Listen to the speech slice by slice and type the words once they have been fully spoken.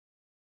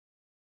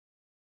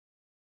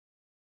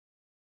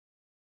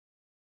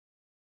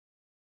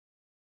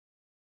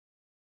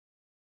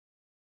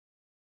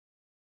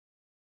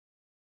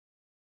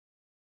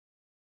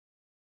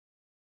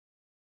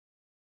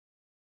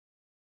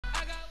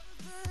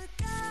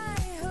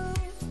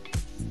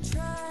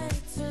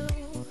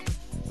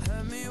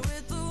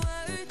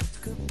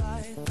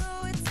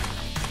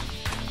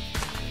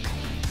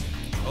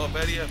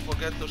Betty, I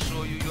forget to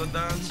show you your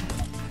dance.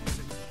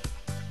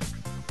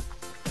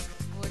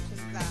 Which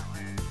is that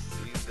one?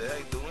 He's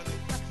there doing it.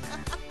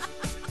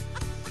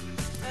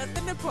 That's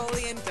the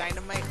Napoleon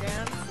Dynamite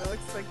dance. It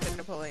looks like the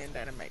Napoleon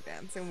Dynamite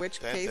dance. In which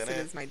case, it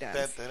is my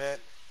dance. Yes.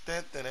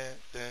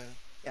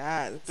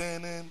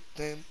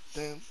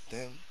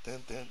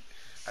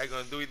 I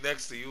gonna do it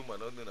next to you, man.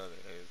 Don't do nothing.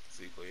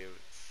 So you can hear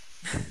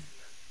it.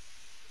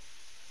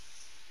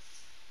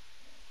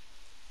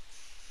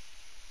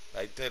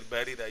 I tell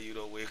Betty that you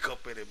don't wake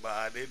up in the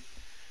morning.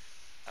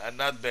 And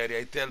not Betty,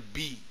 I tell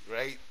B,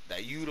 right?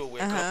 That you don't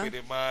wake up in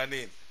the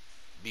morning.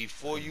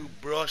 Before you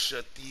brush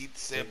your teeth,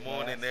 say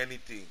morning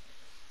anything.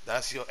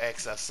 That's your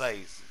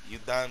exercise. You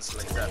dance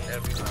like that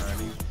every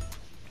morning.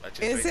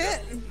 Is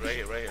it? Right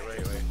here, right here, right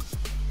here, right here.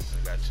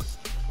 I got you.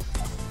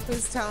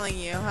 Who's telling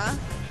you, huh?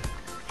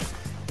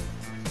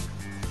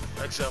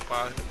 Watch up,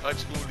 man.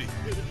 Watch Moody.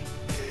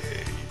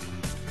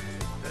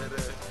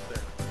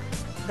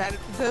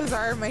 Those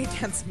are my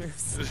dance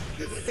moves.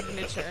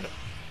 Signature.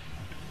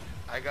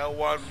 I got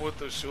one more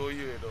to show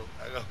you, you know.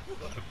 I got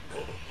one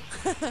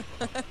more.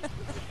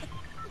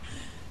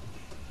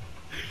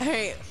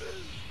 Alright.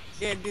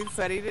 Yeah, do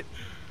sweaty.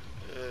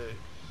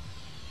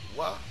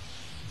 Wow.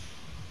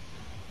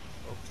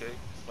 Okay,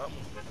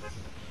 vamos.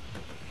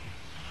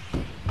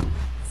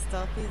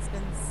 Stealthy's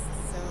been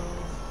so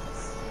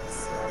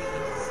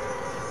sweaty.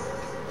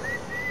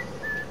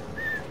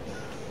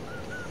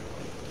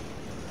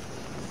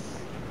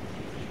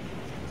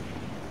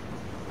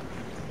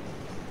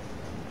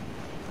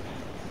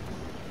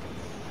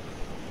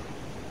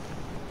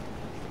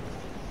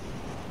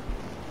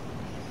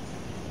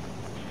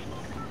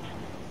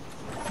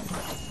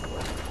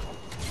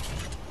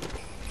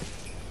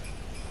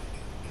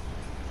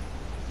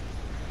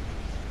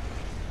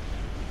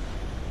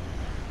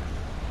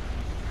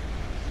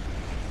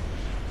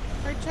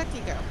 Where'd Chucky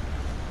go?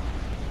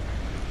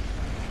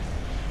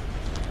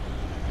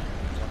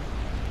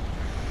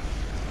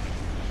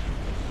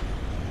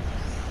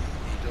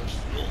 He just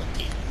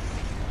floating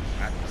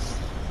at us.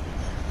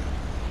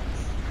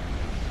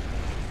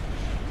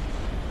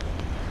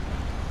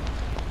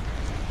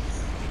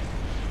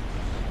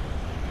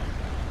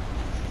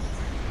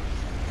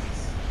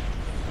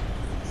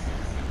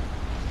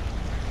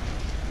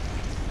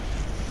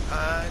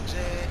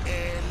 Aje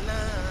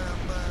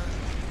elama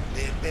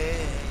de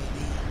Betty.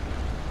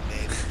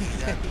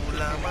 Mira tu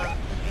lama,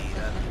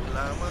 mira tu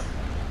lama.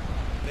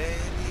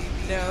 Betty,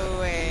 No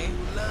way.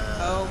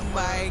 Oh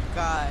my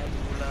god.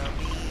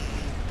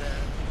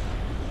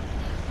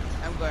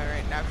 I'm going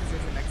right now because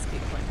there's an XP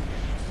point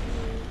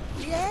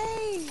here.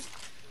 Yay!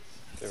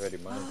 They already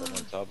mined up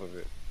on top of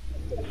it.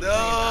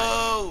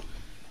 No!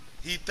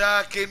 He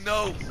talking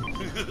no.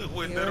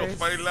 When they don't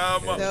find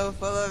llama. So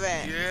full of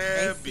it.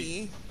 Yeah, I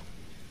see.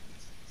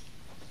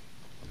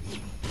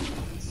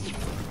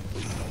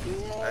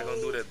 I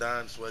gonna do the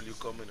dance while you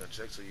come in and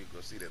check so you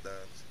can see the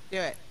dance. Do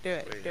it, do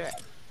it, Right do here.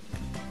 it.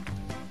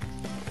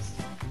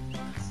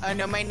 Oh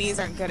no, my knees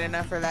aren't good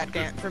enough for that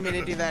dance. For me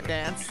to do that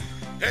dance.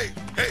 Hey,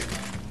 hey,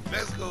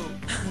 let's go.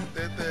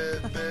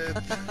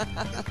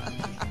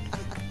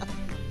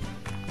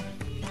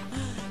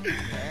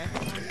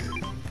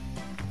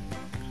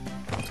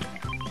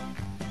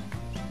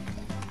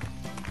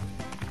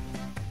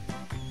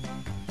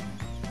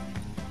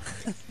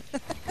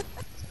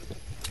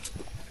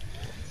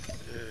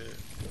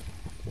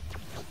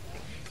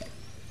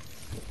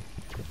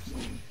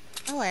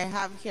 Oh, I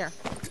have here.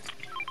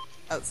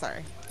 Oh,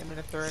 sorry. I'm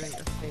gonna throw it in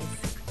your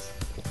face.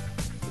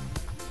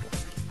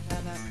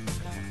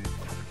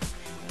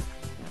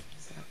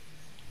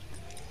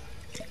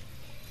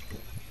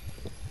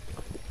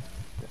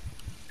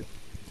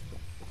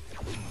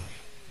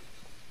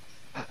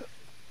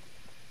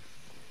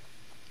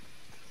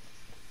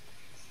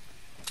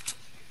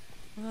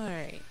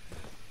 Alright.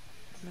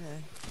 I'm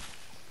gonna...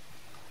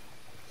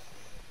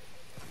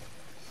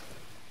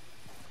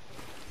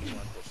 You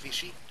want the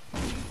fishy?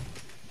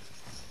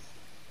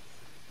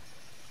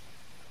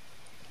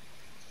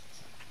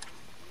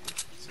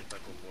 See if I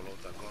can pull out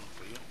that gun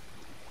for you.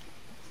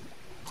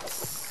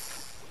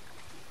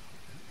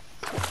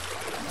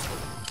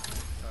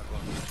 That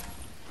gun.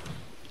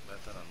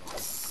 Better than no.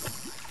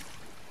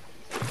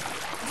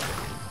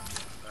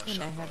 That In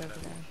my shotgun head over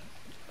there. there.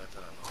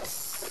 Better than no.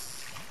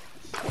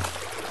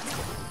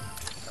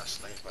 That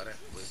sniper there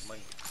with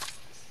mine.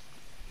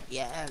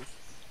 Yes.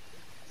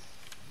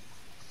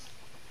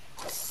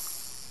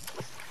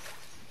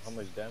 How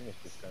much damage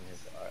this gun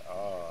hits?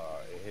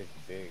 It hits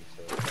big,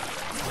 so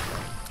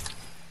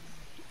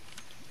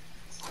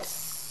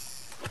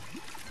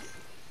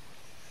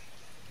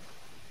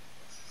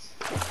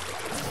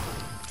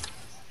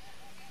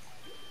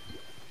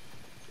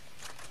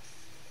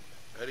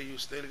Ready, you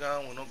still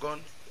got with no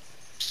gun?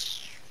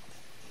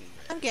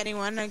 I'm getting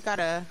one. I got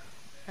a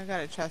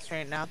chest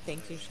right now.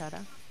 Thank you,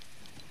 Shadow.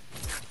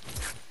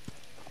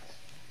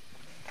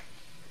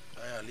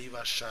 I leave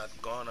a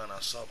shotgun and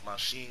a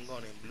submachine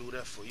gun in blue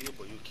there for you,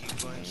 but you keep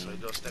going, so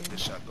just take the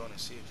shotgun and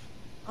save.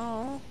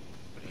 Oh,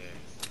 Yeah.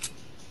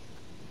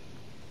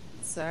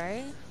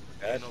 sorry.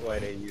 Ain't That's why nobody.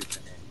 they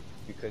using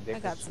it because they I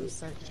could got some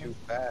circle. shoot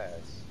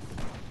fast.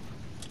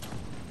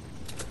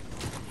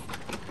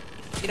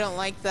 You don't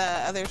like the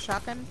other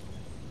shotgun?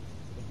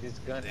 This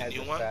gun The has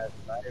new a one? fast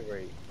fire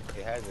rate.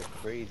 It has a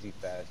crazy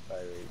fast fire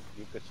rate.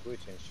 You could switch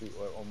and shoot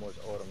almost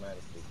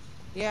automatically.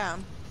 Yeah.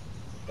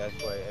 That's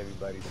why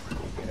everybody's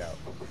picking it out.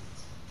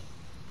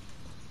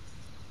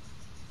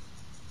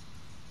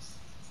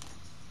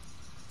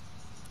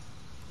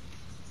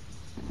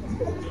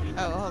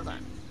 Oh, hold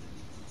on.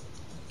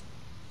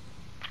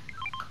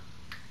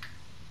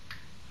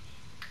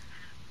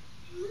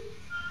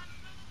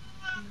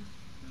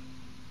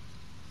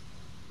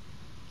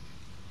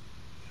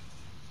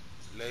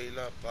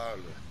 Layla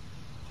Parler.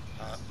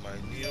 My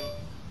new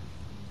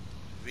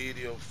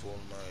video for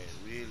my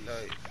real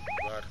life.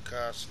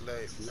 Broadcast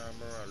live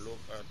camera. Look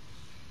at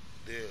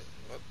there.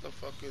 What the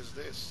fuck is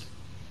this?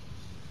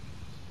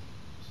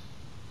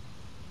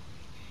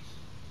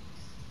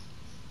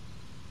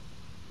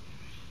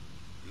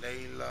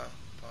 Layla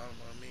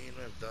Palmer. I mean,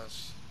 if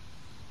that's.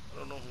 I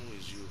don't know who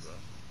is you, bro.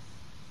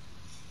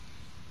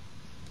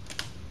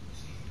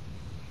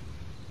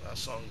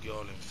 That's some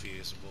girl in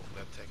Facebook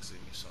that texted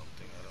me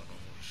something. I don't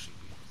know who she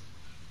be.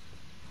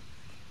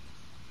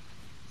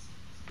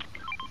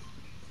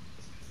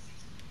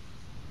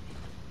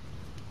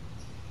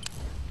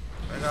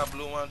 I got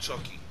blue one,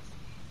 Chucky.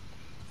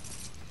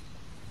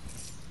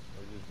 I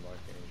was just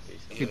marking in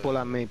case somebody Yeah. People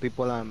are said. me,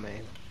 people are me.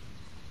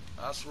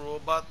 That's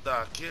robot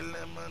that kill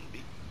them man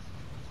be.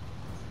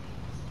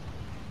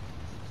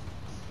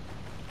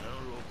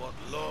 And robot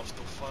love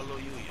to follow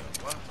you,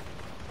 yeah. What?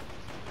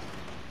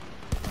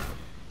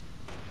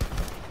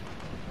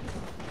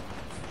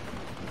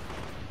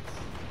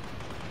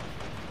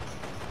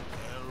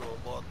 And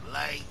robot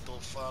like to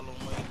follow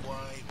my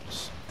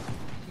wives.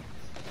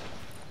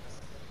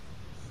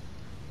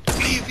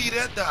 Leave it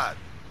at that.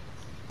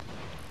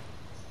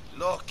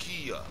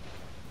 Lucky ya.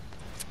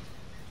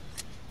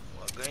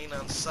 We're going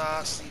on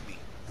sassy be.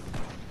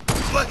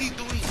 Why he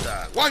doing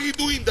that? Why he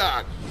doing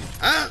that?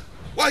 Huh?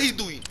 What he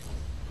doing?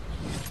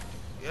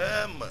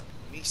 Yeah, man.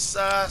 Me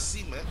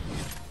sassy, man.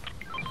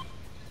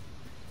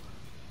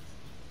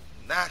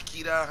 Knock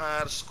it out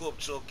hard scope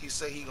choke. He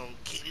say he gonna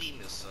kill him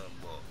or something,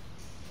 but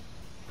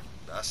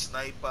that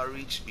sniper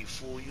reach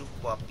before you,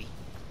 puppy.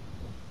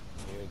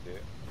 Yeah,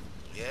 dude.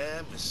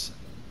 Yeah, miss.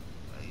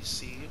 I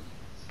see you.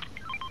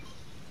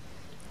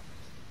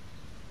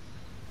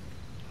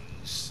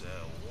 He said,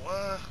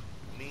 what?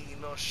 Me, he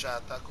no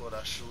shot. I could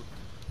have shoot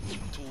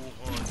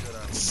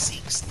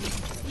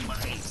 262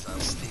 miles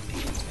and still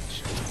hit me.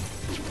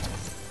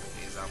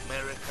 He's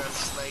American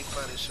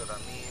sniper. They should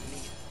have named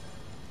me.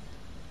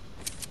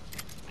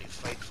 They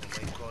fight for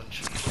my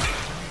country.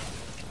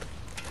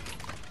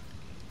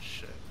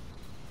 Shit.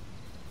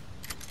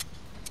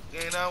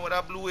 Going on with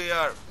that blue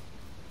AR.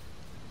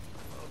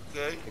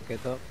 Okay. Pick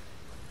it up.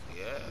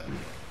 Yeah,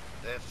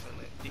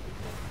 definitely. Pick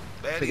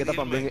Betty, it up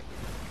and bring dime. it.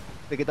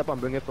 Pick it up and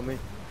bring it for me.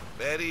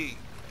 Betty,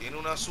 tiene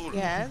un azul.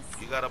 Yes.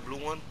 You got a blue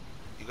one?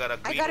 You got a I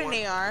green got one?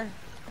 an AR.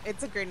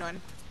 It's a green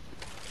one.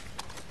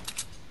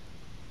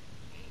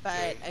 But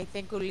Okay. I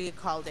think Uli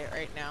called it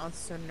right now,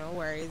 so no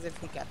worries if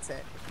he gets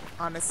it.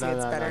 Honestly, No,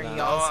 it's no, better no, in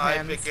no. No, y'all's I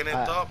hands. picking it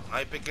up.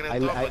 I picking it I,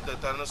 up. I,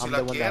 But no si I'm la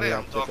the one that quiere.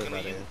 I'm left it talking to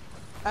over you. there.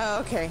 Oh,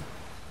 okay.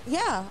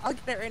 Yeah, I'll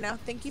get it right now.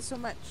 Thank you so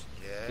much.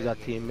 She's Yeah, a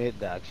teammate,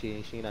 dog.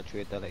 She ain't a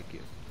traitor like you.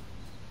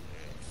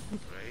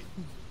 right.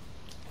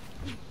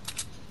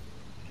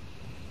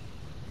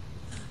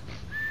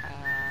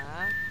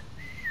 Uh,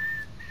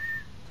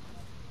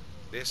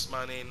 This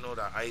man ain't know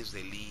that I is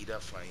the leader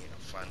for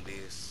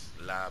this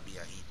lobby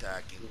and he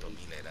talking to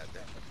me like that.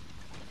 Then.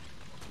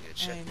 Yeah,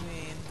 check. I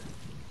mean,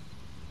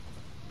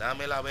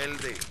 Dame la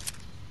verde.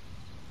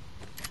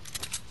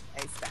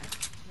 ahí está.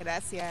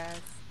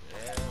 Gracias.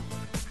 Yeah,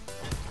 man.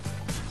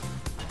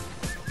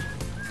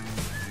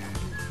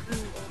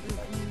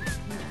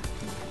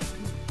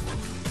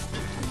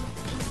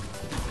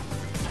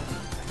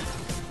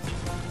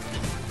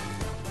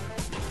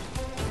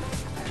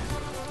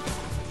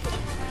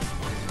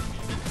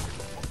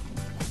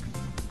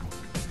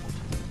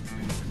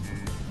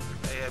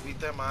 Hey, every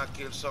time I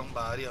kill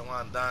somebody, I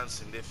want to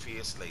dance in their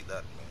face like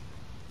that,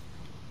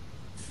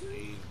 man.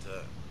 Real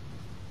talk.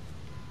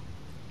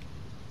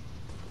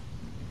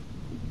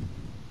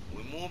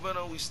 We moving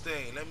or we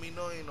staying? Let me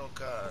know, you know,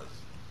 cause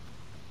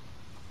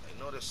I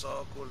know the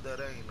circle that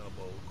ain't know,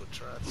 but we could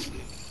try to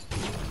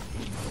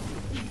stay.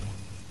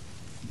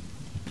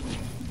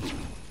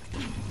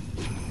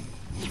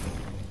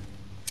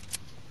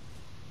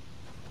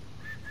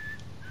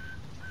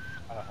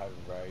 I have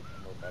a ride.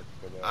 I'm about to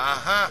go there.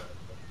 Uh-huh.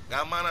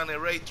 Got man on the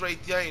right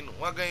here, you know.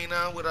 What going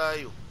on? Where are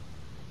you?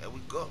 There we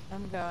go.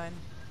 I'm going.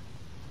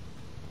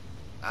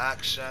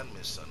 Action,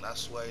 my son.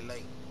 That's what I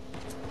like.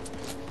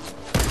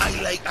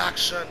 I like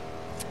action.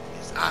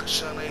 It's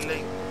action I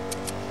like.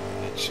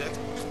 Let me check.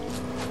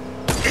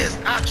 It's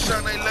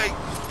action I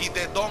like. He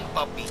the done,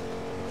 papi.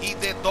 He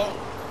the done.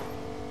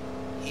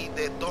 He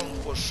the done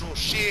for sure.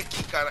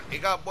 Shaky, cara. He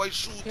got boy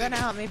shooting. You wanna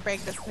help me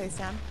break this place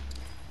down?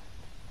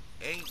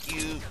 Thank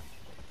you.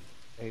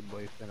 Hey,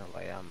 boyfriend over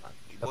here, man.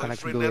 His What can I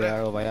boyfriend do there?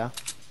 here over here?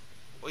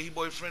 Where his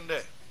boyfriend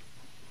there?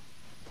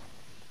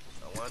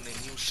 I want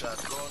a new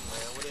shotgun,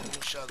 man. What a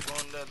new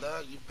shotgun there,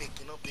 dog? You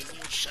picking up a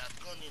new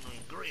shotgun, you know, in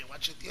gray.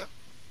 Watch it here.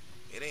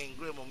 It ain't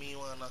gray, but me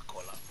want a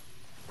color.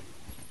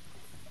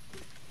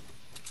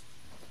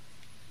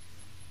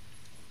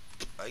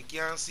 I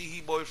can't see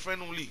his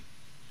boyfriend only.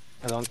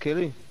 I don't kill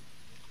him.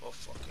 Oh,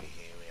 fucking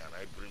hell, man.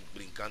 I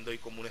brincando ahí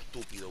como un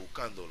estúpido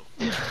buscándolo.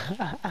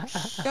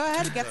 Go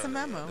ahead and get some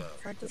ammo.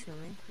 Practice for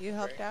me. You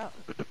helped out.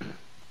 I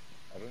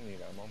don't need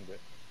ammo, I'm good.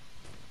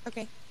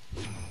 Okay.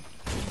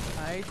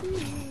 I do.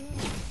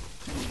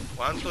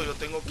 ¿Cuánto? Yo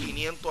tengo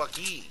 500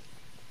 aquí.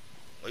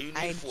 What you need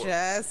I for?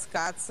 just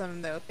got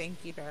some though.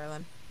 Thank you,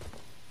 darling.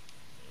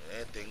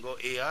 Tengo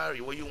AR.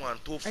 What you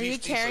want? 250 Are you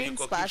carrying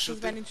so you can keep splashes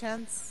by shooting? any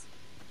chance?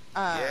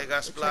 Yeah, I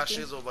got checking?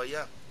 splashes over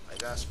here. I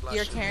got splashes.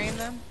 You're carrying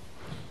them?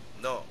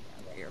 No,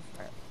 You're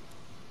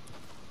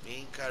me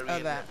ain't carrying oh,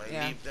 them. that. I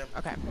Yeah. leave them.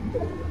 Okay.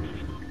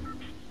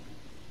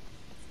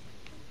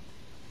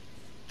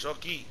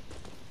 Chucky,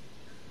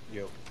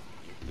 Yo.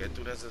 ¿qué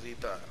tú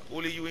necesitas?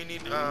 Uli, you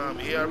need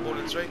AR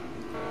bullets, right?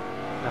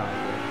 No,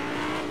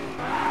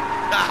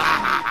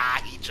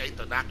 He tried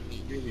to knock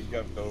me. Really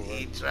jumped over.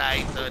 He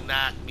tried to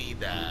knock me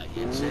down.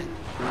 You check.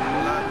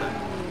 Yolanda,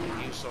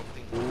 give you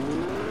something.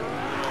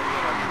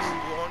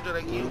 200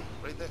 I give you,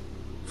 right there.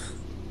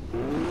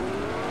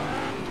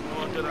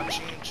 200 and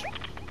change.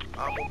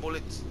 Ammo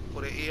bullets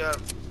for the AR.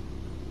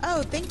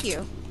 Oh, thank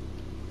you.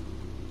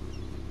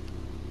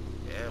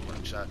 Yeah,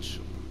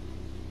 muchacho.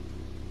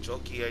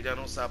 Chucky, ella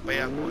no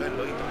sapea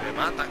cogerlo y me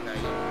matan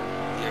ahí.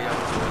 Y ella no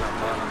coge la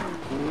bala.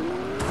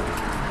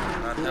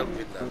 Not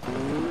helping them.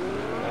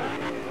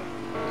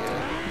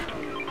 Yeah.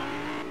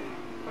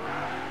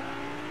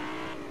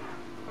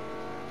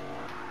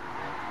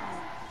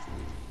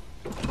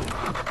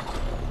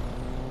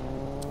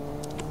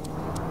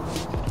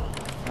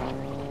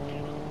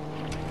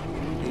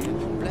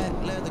 Black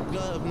leather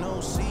glove,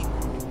 no seat.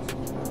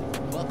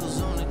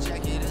 Buckles on the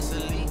jacket, it's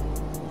elite.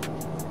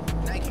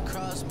 Nike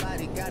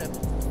crossbody, gotta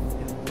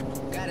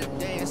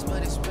dance,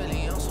 but it's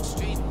really on some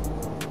street.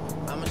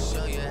 I'ma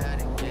show you how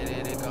to get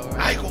it. It go I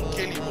right gon' foot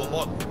kill you, up,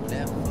 robot.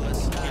 left foot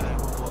slide,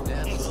 left foot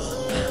down,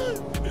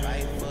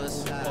 right foot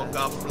slide. Fuck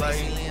a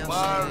flying Basically, I'm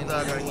bar, saying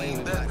dog, I either way, need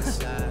we that. bout to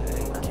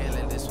slide. Can't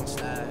let this one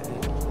slide.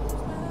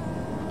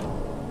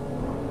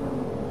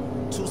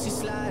 Tootsie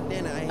slide,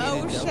 then I hit Oh, it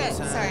double shit.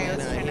 time, Sorry, I then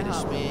was trying hit to a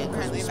help. spin,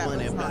 'cause we Apparently that spun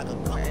was it not back a the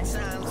couple right. times.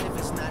 If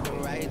it's not the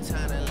right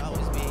time, it'll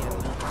always be enough.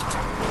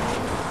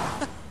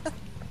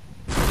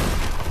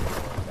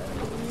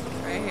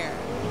 Right here.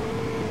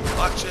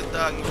 Watch it,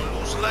 dog. You gonna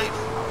lose life.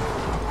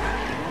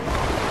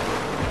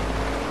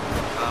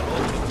 I'll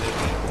open the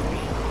gate.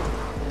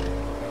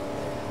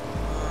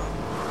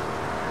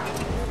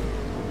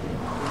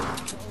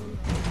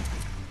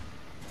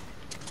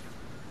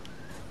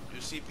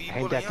 You see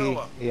people gente in aquí.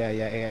 Java?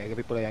 Yeah, hay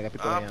people allá, hay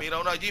people allá. Mira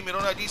uno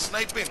allí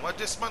sniping. Watch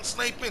this man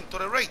sniping to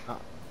the right.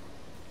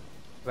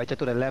 Right to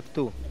the left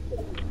too.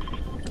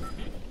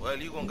 Well,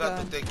 you gonna got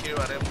to Okay. take care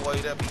of them boy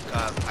there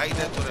because I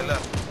there to the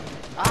left.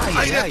 Ay, I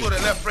ay, there ay. to the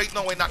left right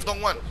now. I knocked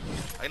down one.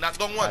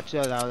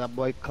 Actually, that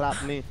boy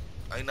clapped me.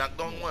 I knocked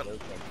down one.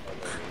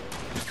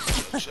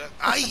 Check.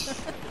 Ay!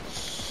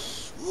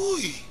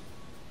 Uy!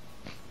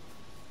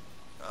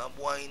 That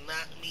boy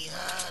knocked me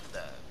hard.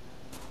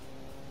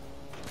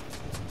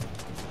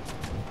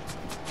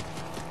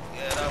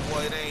 Yeah, that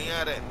boy there ain't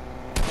here then.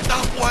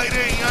 That boy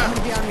there ain't I'm here.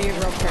 gonna be on mute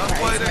real quick, That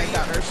boy guys. there My ain't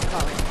daughter's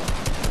calling.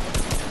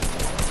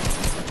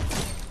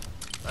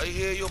 I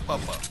hear you,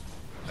 Papa.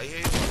 I hear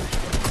you.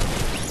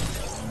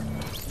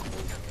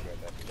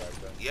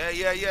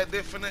 Yeah,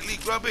 definitely.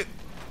 Grab it.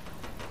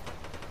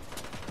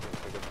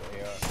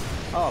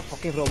 Oh,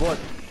 fucking robot.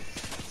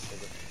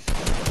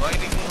 No hay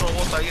ningún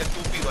robot ahí,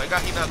 estúpido. I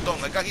got him knocked down.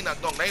 No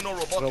hay no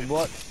robot.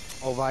 Robot.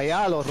 O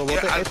vaya, los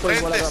robots Al estos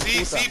igual a la frente,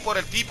 puta. sí, por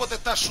el tipo te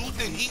está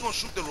shooting. He gonna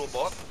shoot the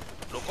robot.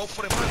 Lo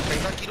cofre man, que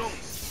está Quirón.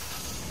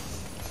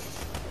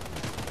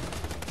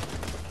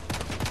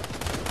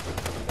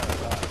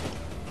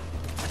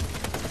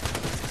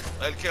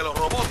 El que lo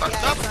robota, Yeah,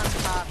 stop. it's on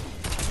top.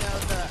 No,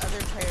 the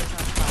other player's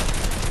on top.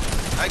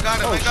 I got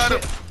him, Oh, I got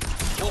him. shit.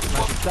 Oh,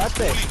 fuck.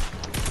 Mataste. Uli.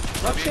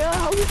 Watch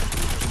out.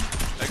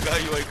 I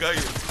got you.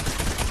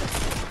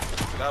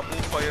 Got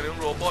move fire in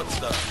robots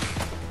da.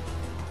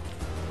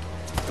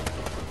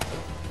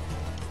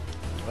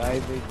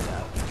 Right, big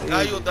dog.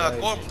 Gallo da,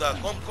 Right.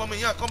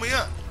 come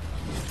here.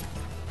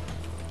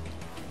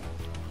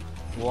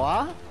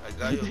 What? I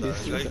got you da.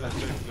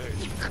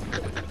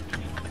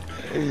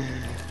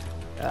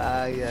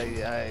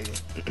 Ay.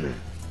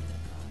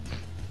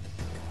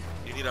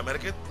 You need a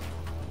medikit?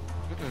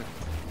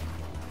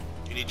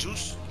 You need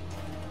juice?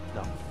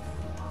 No.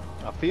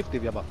 A 50,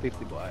 we have a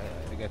 50, but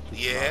I get two.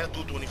 Yeah,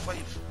 225.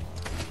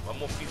 One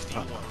more 50 you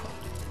want.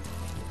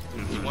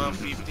 You want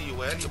 50,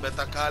 well, you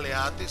better call the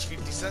artist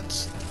 50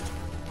 cents.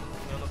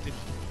 You know nothing.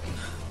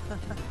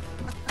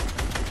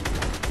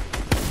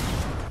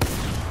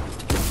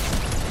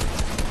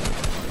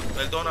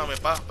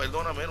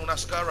 Perdóname, una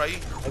scar ahí.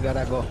 I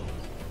gotta go.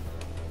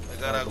 I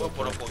gotta go,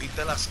 pero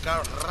cogiste la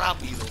scar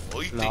rápido,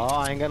 oíste. No,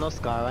 I ain't got no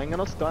scar. I ain't got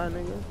no scar,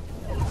 nigga.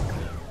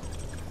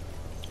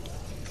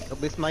 Look,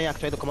 this maniac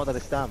trying to come out of the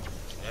stamp.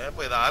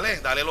 Pues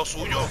dale lo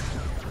suyo.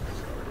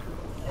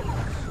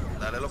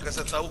 Dale lo que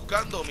se está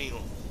buscando, mijo.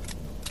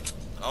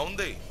 ¿A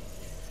dónde?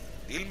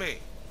 Dime.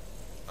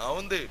 ¿A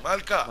dónde?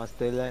 Marca. Must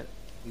stay like.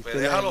 Pues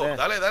déjalo,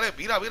 dale,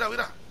 mira.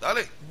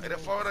 Dale.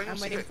 Eres favor ahí, I'm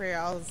waiting for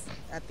y'all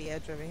at the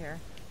edge over here.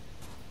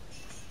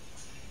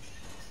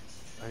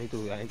 I need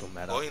to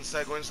mad Go up.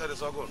 inside,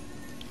 it's all good.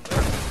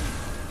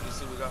 You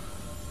see we got.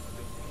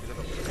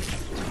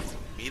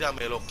 Mira,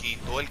 me lo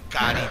quitó el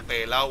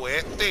caripelao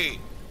este.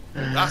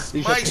 That's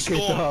You my should pick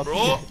it storm, up.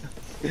 bro.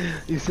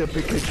 You should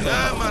pick it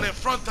Yeah, up. man, in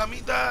front of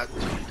me, dog.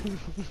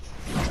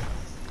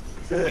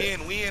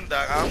 We in,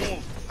 dog. I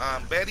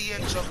move. Betty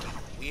and Chucky.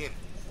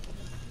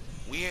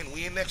 We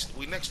next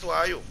to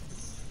Ayo.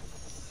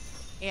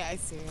 Yeah, I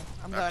see you.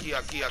 I'm going.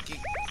 Aquí.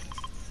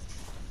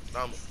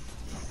 Vamos.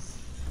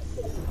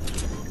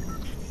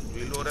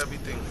 Reload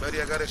everything.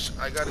 Betty, I got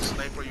a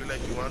sniper. You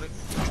want it?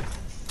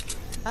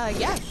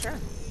 Yeah, sure.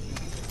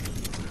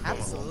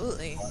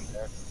 Absolutely.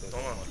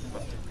 Toma.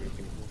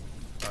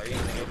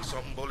 Ahí,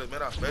 son bullets.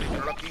 Mira, Betty,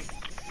 míralo aquí.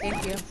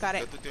 Thank you. Got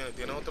 ¿Qué it. tú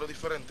tienes otro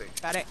diferente?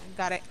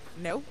 Got it.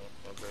 No.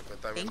 Okay, pues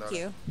está bien, Thank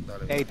dale. you.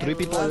 Dale. Hey, 3 I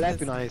people love left,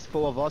 this. you know, it's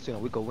 4 of us, you know,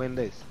 we could win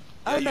this.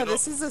 Oh you no, know-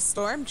 this is a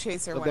storm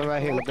chaser Look one. them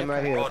right here, look them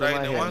right here, Oh, look them right,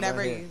 right the here. one? I've never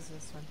right here. used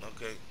this one.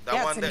 Okay,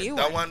 Yeah, it's a new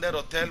one. one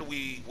that'll tell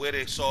we where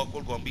the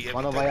circle gonna be. Every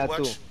One of time you I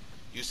watch, too.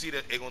 you see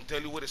that it gonna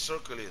tell you where the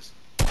circle is.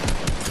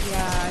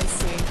 Yeah, I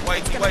see.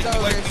 White, It's gonna white, go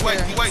over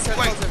white, here. white.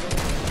 Circles over here.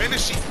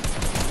 Finish it.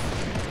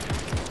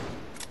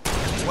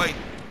 White.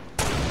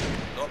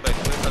 No, back.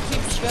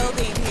 Keeps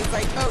building. He's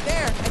like, oh,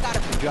 there. I got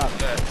him. Good job.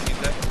 Yeah, see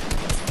that?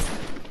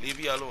 Leave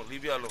you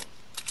alone.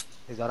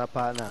 He's our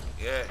partner.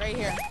 Yeah. Right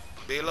here.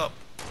 Bail up.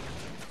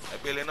 I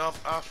bail enough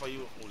for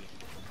you, Uli.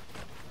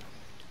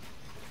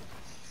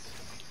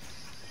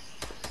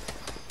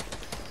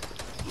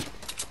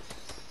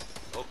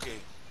 Okay.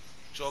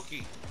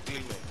 Chucky,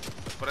 dime.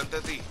 Frente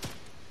a ti.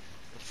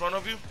 In front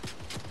of you.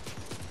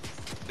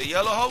 The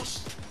yellow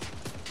house.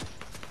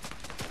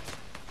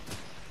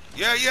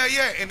 Yeah.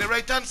 In the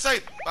right hand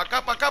side. Pa'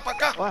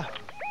 acá. What?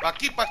 Pa'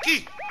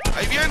 aquí.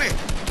 Ahí viene.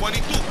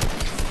 22.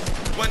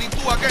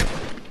 22 again.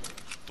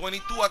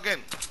 22 again.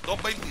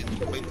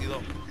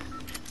 222.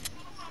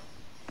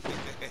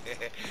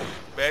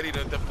 Betty,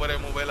 no te puedes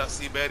mover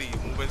así, Betty.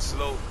 Moving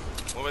slow.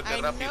 Móvete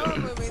I rápido. know,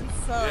 moving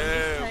slow.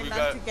 Yeah, I'm we just trying not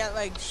got- to get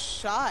like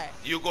shot.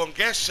 You gonna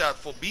get shot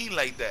for being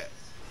like that.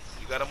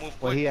 You gotta move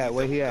quick.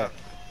 Where he at?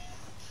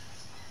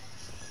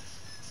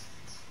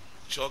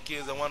 Chucky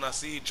is the one I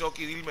see.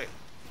 Chucky, dime.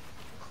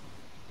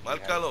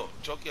 Márcalo.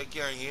 Chucky, I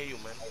can't hear you,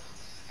 man.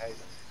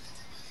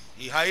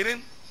 He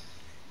hiding?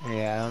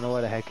 Yeah, I don't know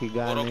where the heck he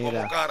got Pero me como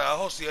either.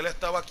 carajo, si él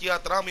estaba aquí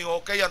atrás, mijo.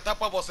 Ok, en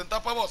tapa vos.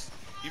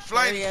 He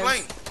flying, There he is.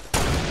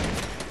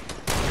 flying.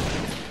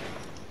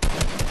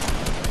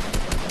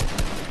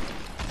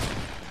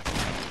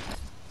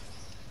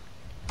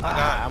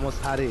 I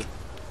almost had it.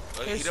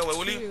 There's Mira,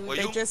 Willy, two. were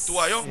They you? just- ¿Tú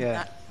a yo?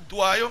 Yeah.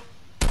 ¿Tú a yo?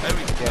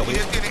 Every, Yeah, we he-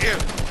 hit in the air.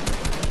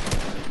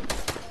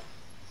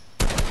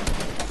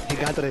 He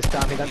got to the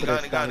stamp, he got to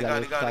the He stamp.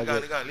 got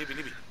it. Leave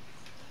it.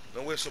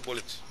 Don't waste your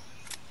bullets.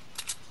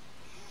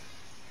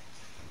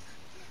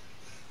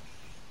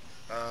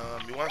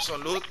 You want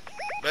some loot?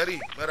 Betty,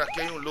 mira,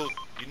 aquí hay un loot.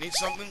 You need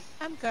something?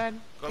 I'm good.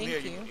 Come Thank here.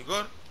 you. You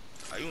good?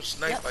 Hay un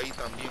sniper Yep. ahí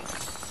también.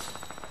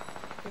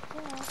 Good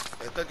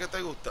call. ¿Este que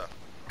te gusta?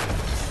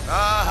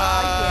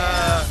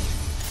 Ajá.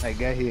 I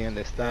get here in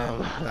the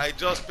stamp. I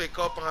just pick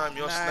up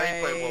your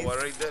sniper Nice. over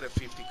right there, the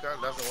 50 cal.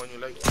 That's the one you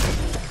like.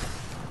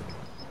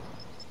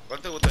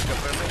 ¿Cuál te gusta? El que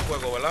prende el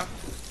fuego, ¿verdad?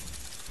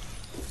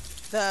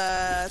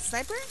 The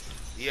sniper?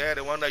 Yeah,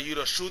 the one that you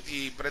just shoot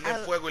y prende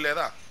el I- fuego y le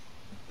da.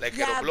 Like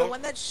Yeah, it'll the blow.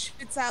 one that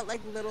shoots out like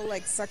little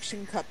like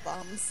suction cup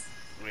bombs.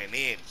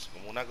 Grenades,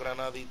 como una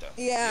granadita.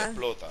 Yeah, Y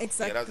explota.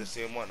 exactly. Yeah, that's the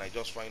same one. I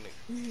just find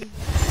it.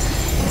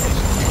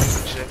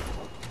 Check.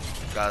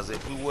 Guys,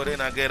 if we wouldn't,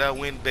 I gotta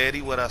win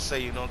Betty. What I say,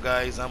 you know,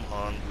 guys, I'm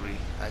hungry.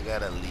 I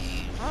gotta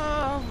leave.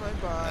 Oh my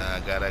god. I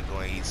gotta go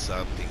and eat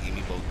something. Give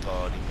me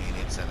about 30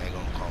 minutes and I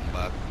gonna come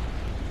back.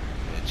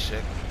 And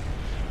check.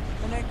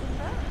 When I come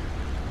back.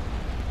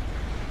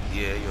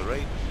 Yeah, you're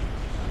right.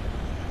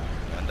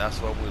 And that's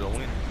why we don't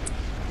win.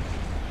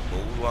 But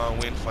we want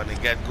to win from the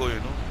get-go, you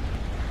know?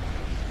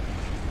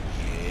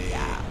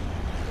 Yeah.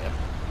 Yep.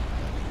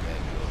 From the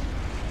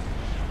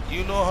get-go.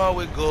 You know how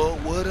it go.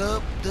 What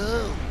up,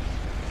 though?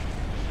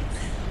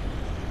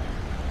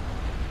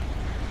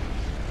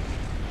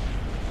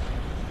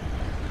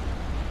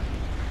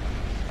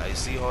 I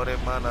see how they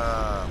man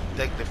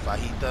take the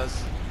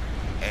fajitas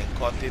and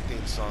cut it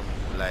in some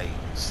like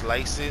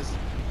slices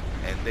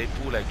and they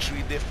put like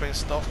 3 different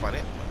stuff on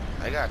it.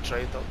 I gotta try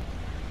it out.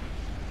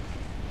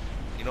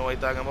 You know what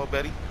I'm talking about,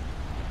 Betty?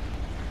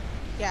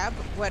 Yeah,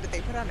 but what did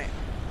they put on it?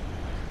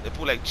 They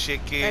put like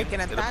chicken, Like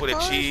in a they put taco a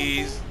or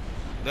cheese. something?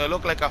 They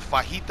look like a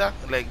fajita,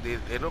 like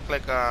they look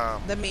like a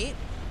The meat?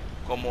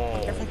 como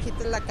Que fajita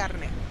es la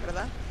carne,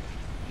 ¿verdad?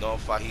 No,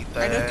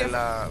 fajita I know es different.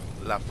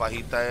 la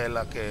fajita es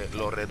la que,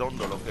 lo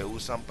redondo, lo que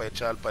usan para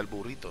echar para el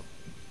burrito.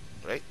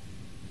 Right?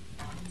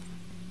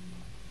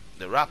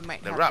 The wrap, You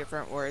might the have wrap,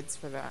 different words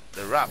for that.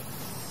 the wrap.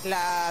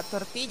 La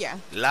tortilla.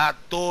 La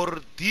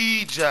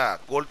tortilla.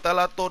 Corta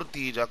la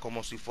tortilla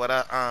como si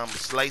fuera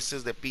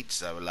slices de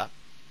pizza, ¿verdad?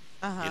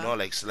 You know,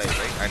 like slice,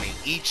 right? And in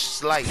each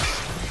slice,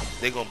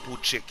 they're going to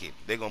put chicken.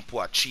 They're going to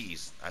put a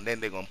cheese. And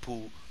then they're going to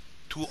put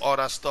two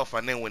other stuff.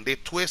 And then when they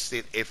twist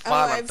it, it Oh,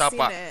 falls on I've top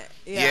seen of, it.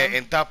 yeah, Yeah.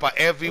 on top of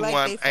everyone.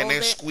 Like they And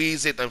then fold it.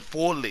 squeeze it and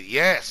fold it.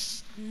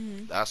 Yes.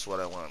 That's what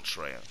I want to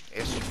try.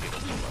 Eso quiero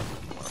probar.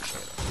 I want to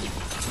try that.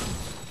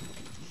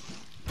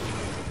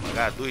 I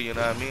got to do it, you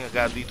know what I mean? I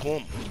got to do it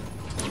home.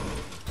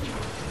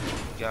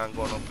 Can't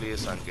go no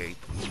place and get it.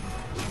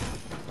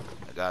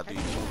 I got to do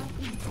it home.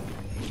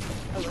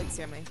 Oh, looks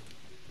yummy.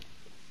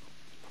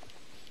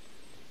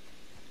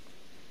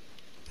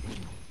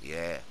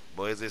 Yeah,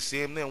 but it's the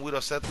same thing. We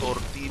don't say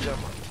tortilla,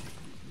 man.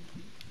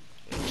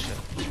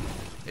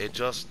 It's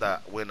just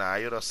that when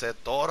I say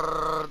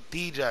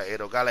tortilla,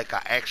 it'll got like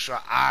an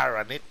extra R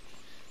on it.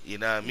 You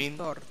know what I mean?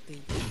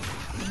 Tortilla.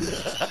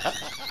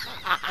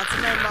 That's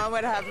what my mom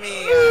would have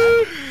me.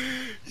 That's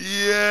what I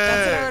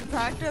Yeah. would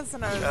practice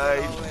when I was I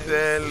little.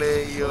 tell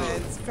you.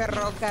 Was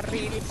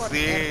ferrocarril con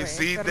Sí, R.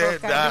 sí,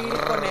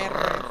 Ferrocarril con R.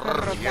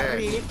 yes.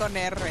 Ferrocarril con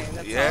R.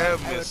 That's Yeah, how I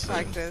would miss.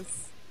 practice.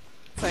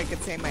 So I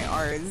could say my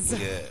R's.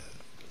 Yeah.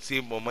 See,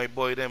 but my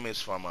boy them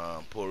is from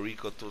Puerto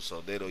Rico too,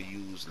 so they don't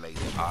use like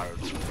the R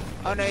too.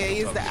 Oh no,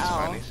 you use the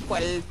L. Spanish.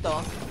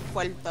 Puerto.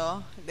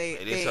 Puerto. They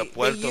It is a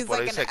puerto, use but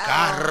like it's an a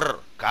L.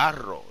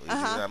 carro. You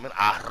know what I mean?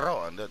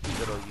 Arro, and they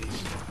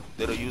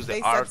don't use the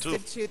They R too.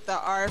 substitute the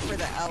R for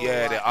the L.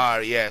 Yeah, a the lot.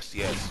 R, yes,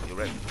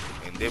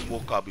 in their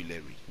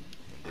vocabulary.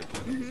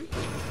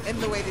 In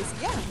the way they say,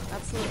 yeah,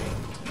 absolutely.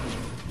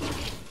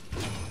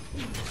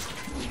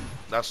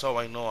 That's how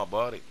I know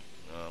about it.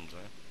 You know what I'm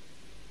saying?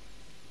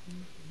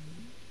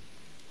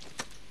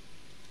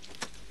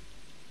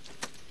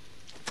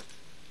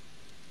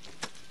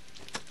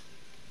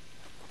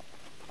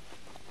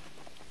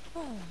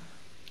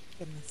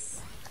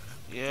 Goodness.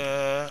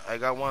 Yeah, I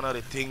got one of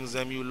the things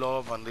them you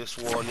love on this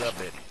wall, yeah,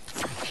 baby.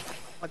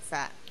 What's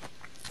that?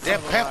 The I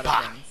have a lot of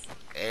pepper. things.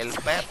 El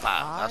pepper.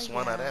 That's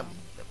one of yeah. them.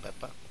 The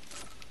pepper.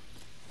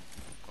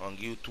 I'll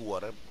give you two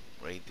of them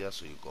right there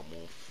so you can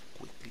move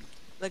quickly.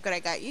 Look what I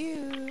got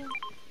you.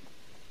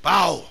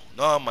 Pow!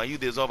 No, man, you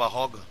deserve a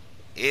hug.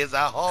 Is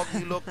a hug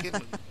you looking?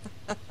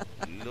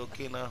 You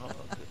looking a hug.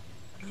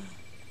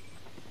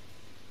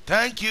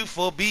 Thank you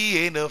for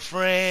being a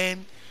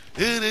friend.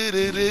 So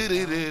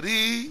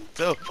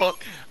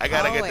fuck, I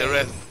gotta get the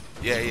rest.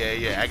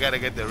 Yeah. I gotta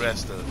get the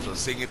rest to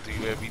sing it to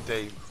you every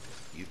time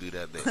you do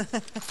that there.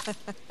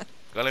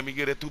 Go, let me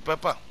get a two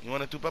pepper. You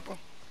want a two pepper?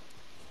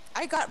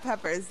 I got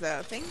peppers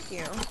though. Thank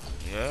you.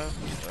 Yeah.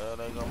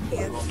 They gonna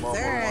Yes, bubble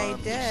sir, I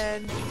ones.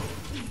 did.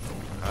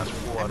 And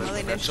four I'm of them.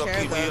 willing to And Chucky,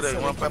 share we those there. so You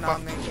we want can all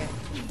pepper? make it.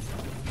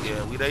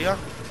 Yeah, we there.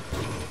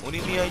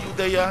 Only me and you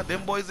there.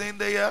 Them boys ain't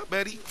there,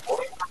 Betty.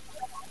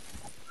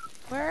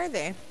 Where are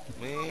they?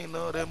 Me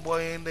know them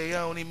boy ain't there.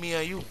 Only me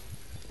and you.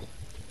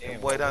 Damn,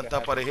 Boy what down would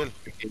top of the hill. happen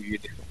if we give you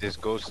this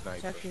ghost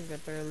sniper? Chucky's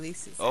at the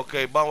releases.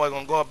 Okay, but we're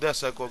gonna go up there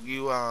so I can give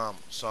you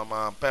some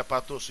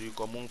pepper too, so you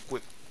can move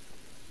quick.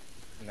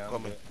 No,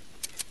 Come in. but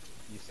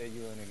you said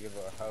you want to give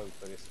her a hug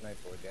for this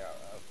sniper.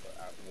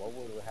 What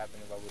would have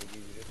happened if I would have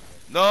given you this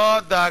one?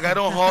 No, dog, I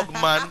don't hug,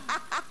 man.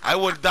 I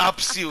will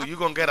dops you. You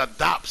gonna get a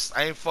dops.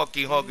 I ain't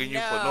fucking hugging you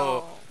for no.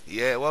 No.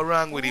 Yeah, what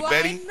wrong with it, Why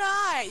Betty?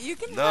 not? You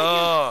can No.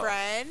 hug your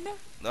friend.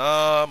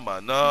 No,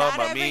 man, Not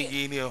me every- ain't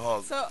giving you a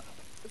hug.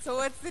 So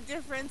what's the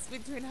difference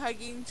between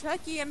hugging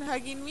Chucky and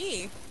hugging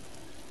me?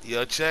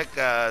 Your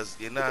checkers,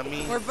 you know what I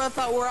mean?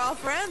 We're all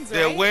friends,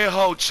 The right? way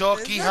how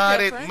Chucky There's no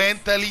had it difference.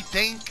 mentally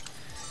think,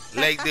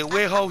 like the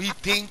way how he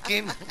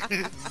thinking,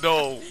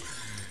 no.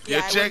 Yeah,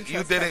 You I check, wouldn't you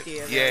trust didn't. Chucky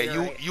either, Yeah,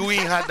 you're right. you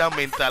ain't had that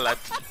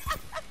mentality.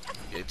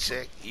 You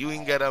check, you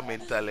ain't got a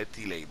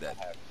mentality like that.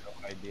 I have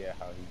no idea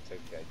how he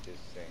took that. Just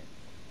saying.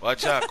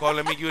 Watch out, call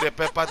me you the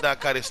pepper that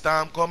car the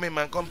storm coming,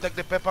 man. Come take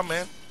the pepper,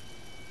 man.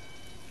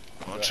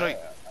 Don't try.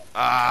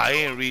 Ah, I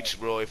ain't reach,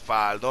 bro. It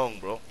fall down,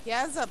 bro. He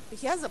has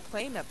a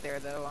plane up there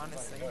though,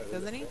 honestly,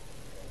 doesn't he?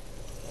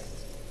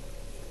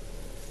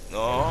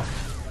 No,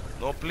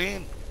 no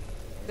plane,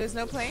 There's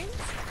no plane?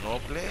 no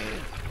plane.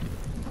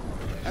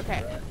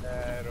 Okay.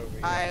 Right over here.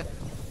 I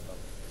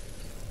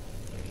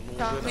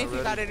tell Moving me if you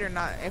already. got it or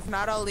not. If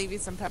not, I'll leave you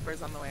some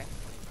peppers on the way.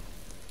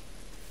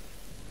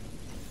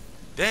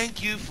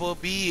 Thank you for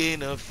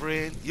being a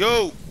friend.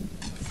 Yo,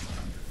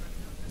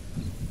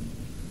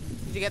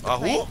 Did you get the who?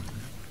 plane?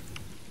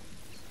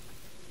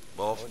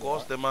 But of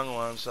course, the man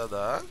will answer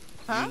that.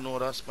 Huh? You know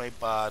that's my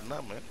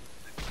partner, man.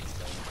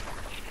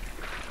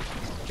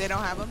 They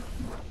don't have them?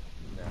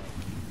 No.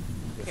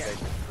 Just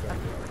Here.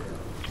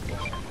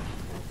 like-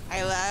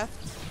 I left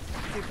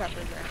 2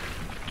 peppers there.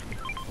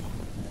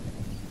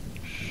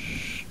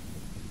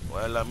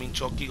 Well, I mean,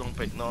 Chucky gonna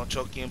pick. No,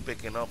 Chucky ain't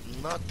picking up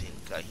nothing.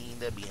 Cause he in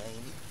there behind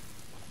me.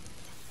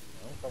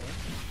 I'm coming.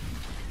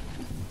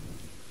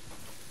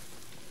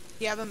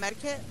 You have a med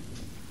kit?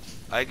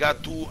 I got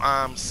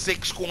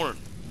 6 corn.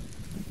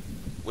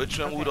 Which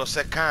one we Okay. don't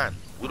say can?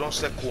 We don't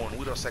say corn,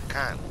 we don't say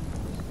can.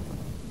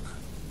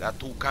 Got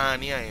 2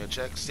 can here, you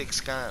check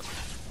 6 can.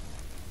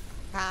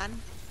 Con?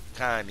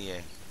 Can yeah.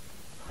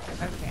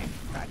 Okay,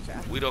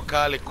 gotcha. We don't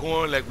call it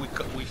corn like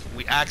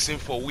we asking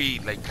for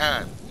weed like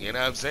can. You know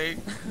what I'm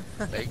saying?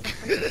 Like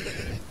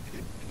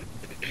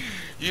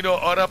you know,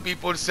 other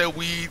people say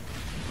weed,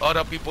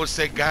 other people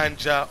say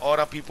ganja,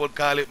 other people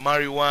call it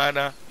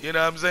marijuana. You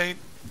know what I'm saying?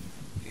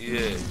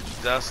 Yeah,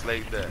 just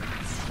like that. I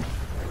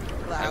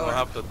gonna Flour.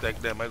 have to take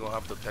them. I gonna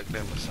have to take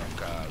them to some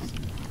cars.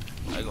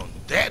 I gonna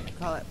dead.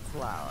 Call it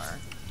flour.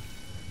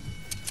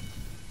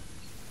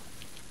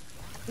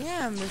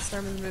 Damn, this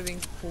storm is moving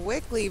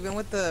quickly, even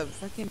with the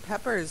fucking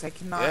peppers. I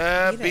cannot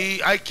Yeah, eat it.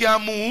 B, I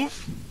can't move.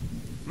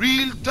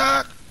 Real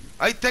talk.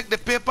 I take the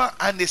paper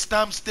and the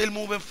stamp still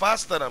moving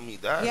faster than me,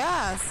 dad.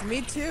 Yes,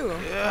 me too.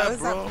 Yeah, How is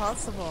bro. that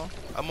possible?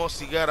 I must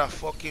have got a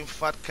fucking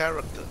fat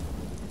character.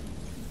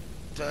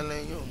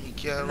 Telling you, me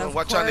can't And run. of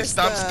Watch out, the course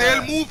stamp the-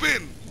 still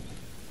moving.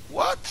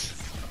 What?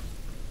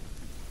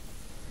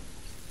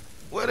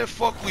 Where the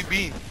fuck we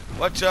been?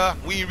 Watch out,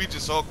 we ain't reach the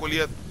circle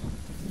yet.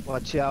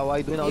 Watch out, why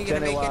you doing You out gonna there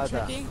make it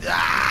water? tricky?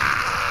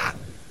 Ah!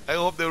 I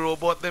hope the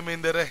robot them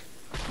in there.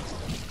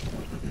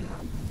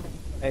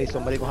 Hey,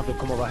 somebody gonna have to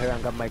come over here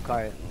and get my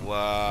car. Wow.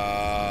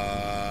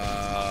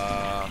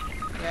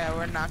 Yeah,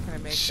 we're not gonna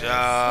make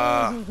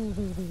Cha.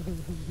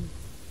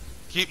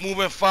 Keep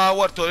moving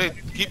forward to it.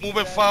 Keep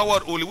moving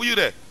forward, Uli. Were you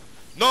there?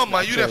 No,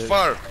 man, you there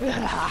far.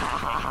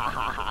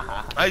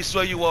 I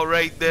saw you were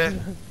right there.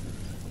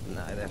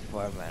 Nah, that's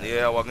far, man.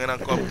 Yeah, we're gonna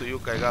come to you,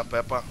 'cause I got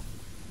pepper.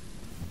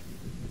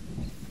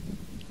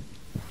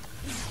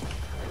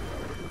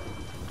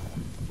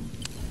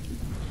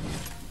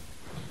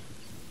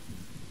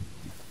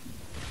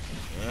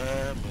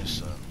 Yeah,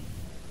 miss.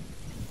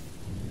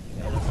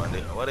 Yeah,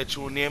 man, what is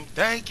your name?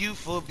 Thank you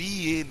for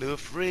being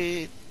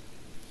afraid.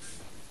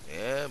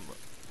 Yeah, man.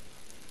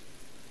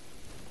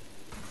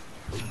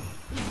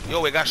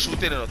 Yo, we got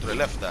shooting on the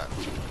left there.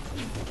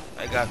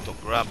 I got to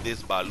grab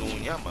this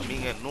balloon. Yeah, man, me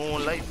get no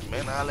life,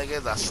 man. All I get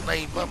is a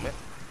sniper, man.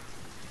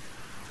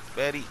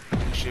 Betty,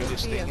 you share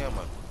this thing, yeah,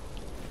 man.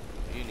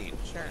 You need.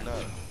 Sure. No.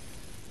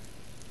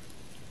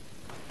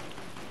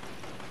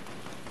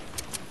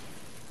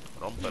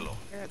 Rómpelo.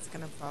 Yeah, it's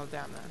gonna fall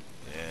down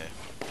there. Yeah.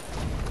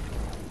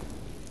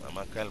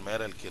 Vamos a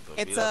calmar el quieto.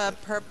 It's a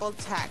purple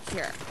tack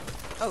here.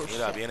 Oh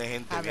Mira, shit. viene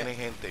gente, Have viene it.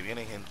 gente,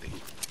 viene gente.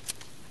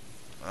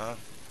 Huh?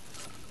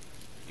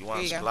 You want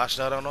Here to you go. splash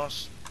that on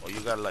us? Or you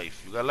got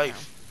life? You got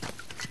life?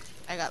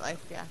 I got life,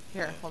 yeah.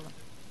 Here, Yeah. hold on.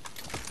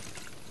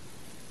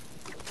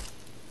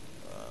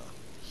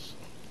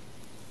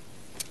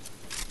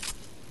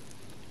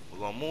 We're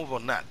gonna move or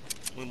not?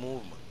 We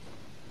move, man.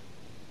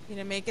 You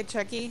gonna make it,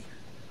 Chucky?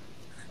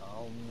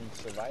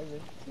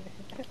 Surviving.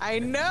 I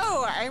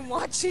know! I'm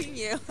watching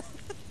you.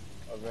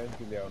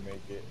 Eventually I'll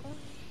make it.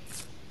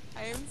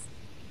 I am.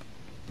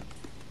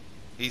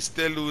 He's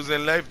still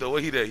losing life the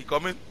way he there. He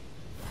coming?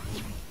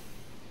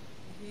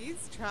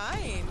 He's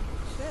trying.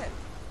 Shit.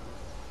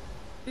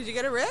 Did you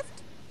get a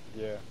rift?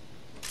 Yeah.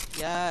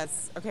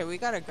 Yes. Okay, we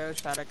gotta go,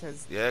 Shada,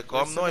 because. Yeah,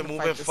 come now. He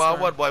moving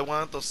forward, but I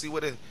want to see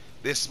what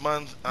this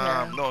man.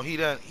 Yeah. No, he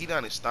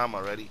done his time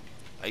already.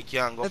 I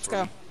can't go Let's for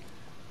go. it.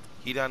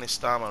 He done his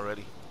time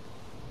already.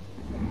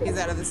 He's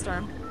out of the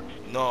storm.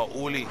 No,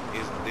 Uli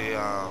is the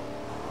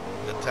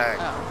tag.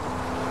 Oh.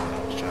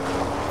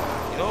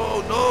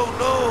 No, no,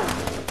 no!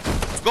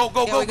 Go,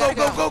 go, Yeah, go, we go,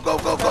 gotta go, go, go,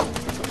 go, go!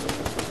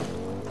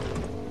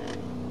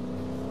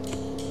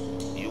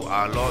 You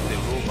are Lord the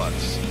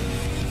robots.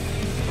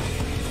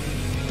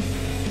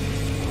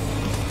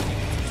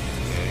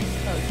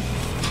 Okay.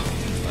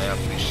 I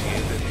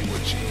appreciate that you were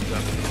cheating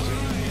that music.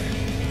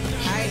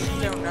 I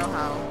don't know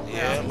how.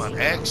 Yeah, man,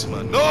 X,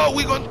 man. No,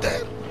 we gonna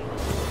dead. Is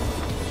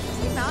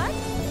he not?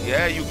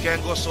 Yeah, you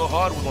can't go so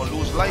hard. We're gonna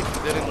lose life.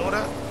 You didn't know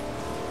that? Oh,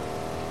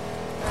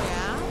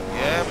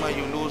 yeah? Yeah, man,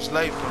 you lose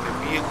life when the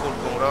vehicle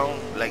go around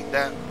like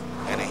that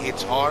and it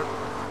hits hard.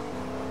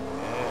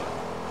 Yeah,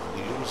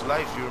 we lose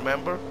life. You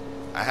remember?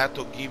 I had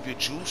to give you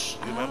juice.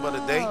 You remember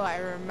the day? Oh, I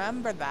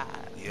remember that.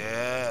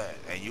 Yeah,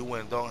 and you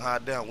went down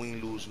hard there. We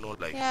didn't lose no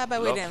life. Yeah, but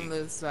we Lucky. didn't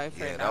lose life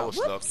Yeah, right that now. was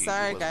Whoops, lucky. He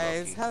sorry, was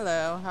guys. lucky.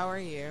 Hello, how are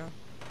you?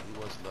 He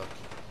was lucky.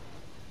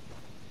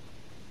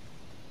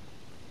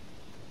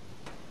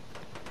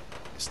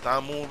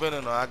 Start moving,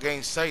 you know. I get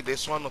inside.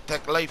 This one will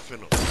take life, you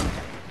know.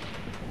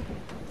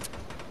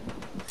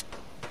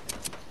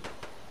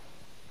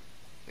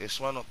 This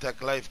one will take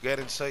life. Get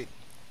inside.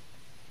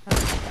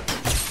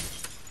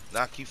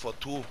 Knock you for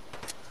 2.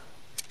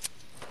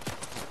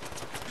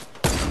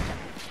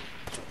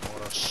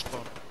 What a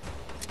stun.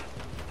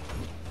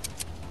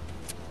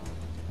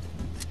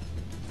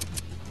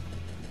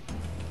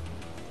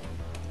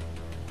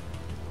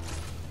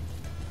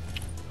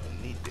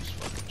 I need this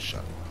fucking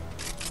shot.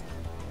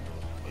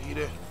 Are you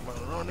there?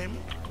 Come on, run him.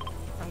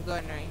 I'm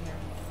going right here.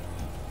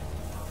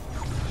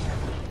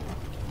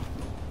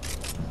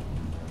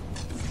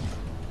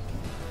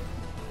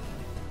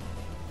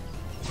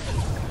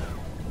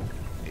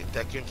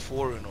 Tekken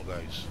 4, you know,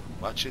 guys.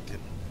 Watch it, you know.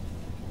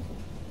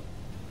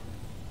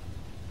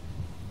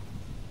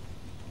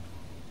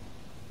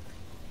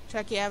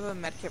 Chucky, I have a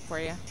med kit for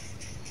you.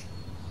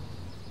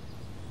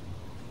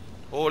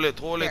 Hold it,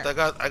 hold it.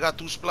 Here. I got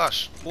 2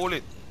 splash. Hold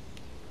it.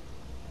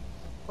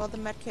 Well, the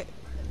med kit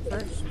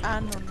first. Ah,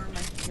 no, never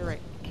mind. You're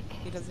right.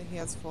 He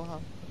has full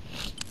health.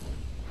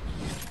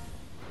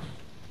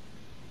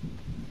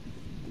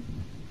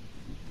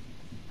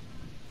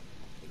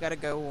 You gotta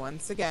go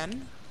once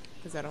again,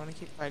 because I don't want to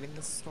keep fighting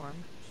this storm.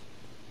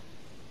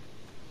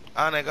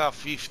 And I got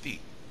 50.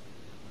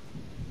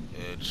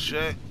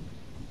 Check.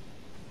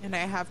 And I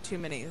have 2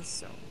 minis,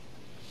 so.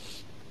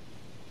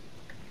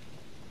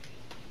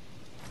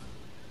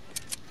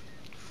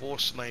 Four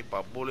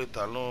sniper bullet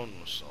alone.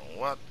 So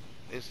what?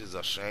 This is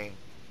a shame.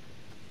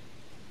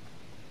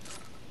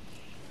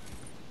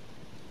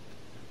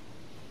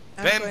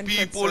 I'm 10 going for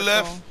people circle.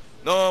 left.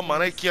 No,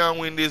 man, I can't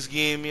win this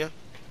game, yeah.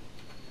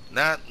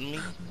 Not me.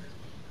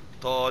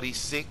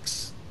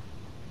 36.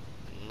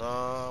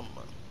 No,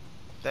 man.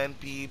 10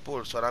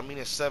 people. So that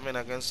means 7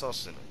 against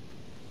us, you know.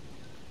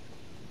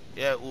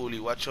 Yeah, Uli,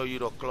 watch how you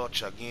don't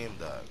clutch a game,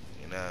 dog.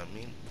 You know what I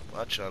mean?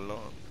 Watch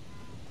along.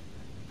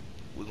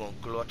 We're gonna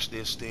clutch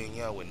this thing,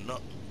 yeah, with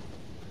nothing.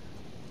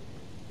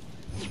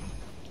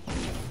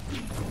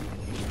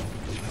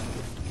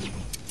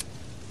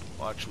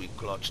 Watch we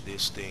clutch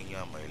this thing,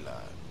 yeah, my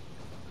lad.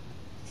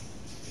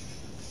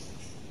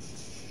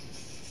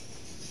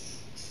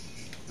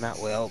 Matt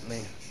will help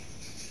me.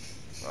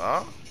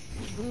 Huh?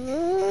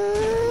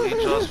 We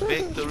just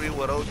victory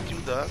without you,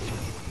 dog.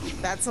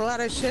 That's a lot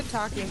of shit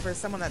talking for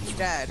someone that's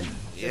dead.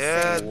 Just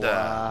Yeah, saying.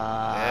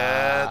 dog.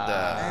 Yeah,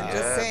 dog. I'm Yeah,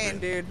 just saying, man.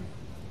 dude.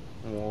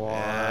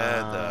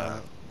 Yeah,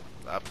 dog.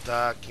 Stop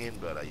talking,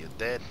 brother. You're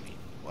dead, me.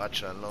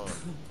 Watch alone.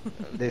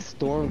 The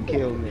storm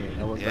killed me.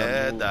 I was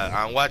Yeah, not dog.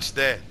 And watch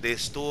that. The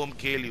storm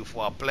kill you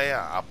for a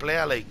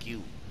player like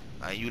you.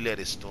 And you let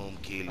the storm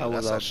kill you. I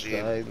was That's a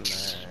shame. outside,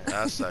 man.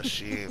 That's a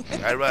shame.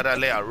 I'd rather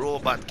let a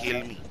robot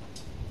kill me.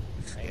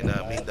 You know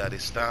what I mean? That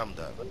is time,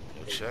 dog.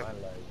 You check?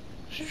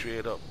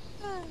 Straight up.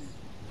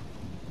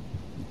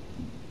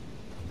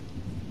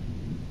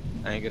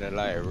 I ain't gonna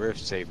lie, a rift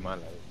saved my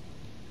life.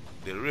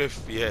 The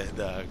riff, yeah,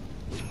 dog.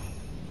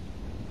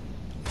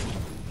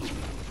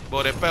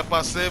 But the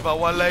pepper saved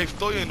our life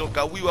too, you know,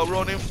 cause we were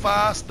running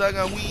fast, dog,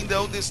 and we in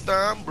there this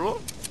time,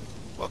 bro.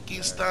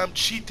 Fucking storm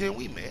cheating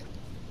we, man.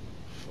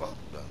 Fuck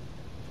that.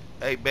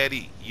 Hey,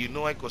 Betty, you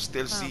know I could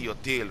still see your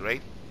tail,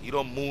 right? You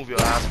don't move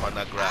your ass on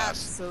the grass.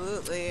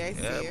 Absolutely, I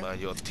see Yeah, you. man,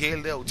 your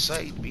tail there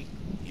outside, B.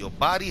 Your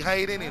body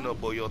hiding, you know,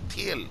 but your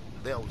tail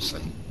there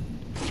outside.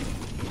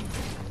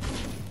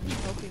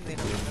 Hoping they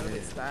don't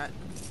notice that.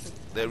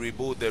 They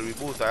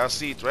reboot. I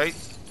see it, right?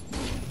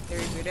 They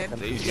rebooted?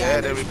 They there's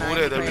 9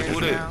 rebooted, they players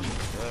rebooted. now.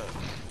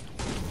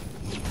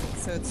 Yeah.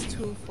 So it's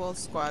 2 full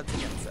squads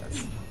against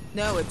us.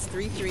 No, it's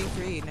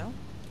 3-3-3, no?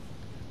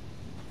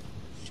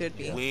 Should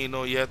be. We ain't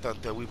know yet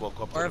until we buck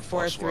up Or to the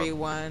first one.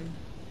 4-3-1.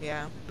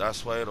 Yeah.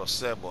 That's why it'll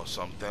say, but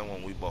sometime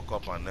when we buck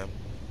up on them.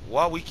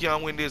 Why we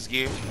can't win this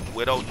game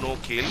without no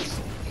kills?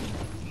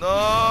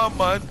 No,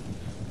 man.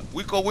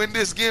 We could win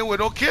this game with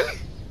no kill?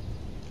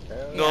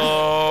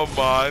 No,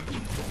 man.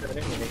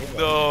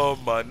 No,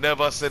 man.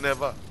 Never say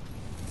never.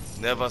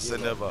 Never say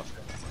never.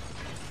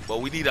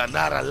 But we need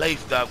another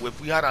life, dog. If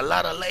we had a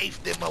lot of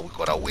life, then man, we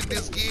could have win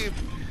this game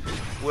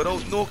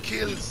without no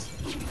kills.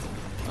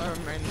 Or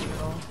my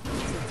little.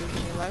 So give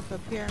me life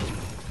up here.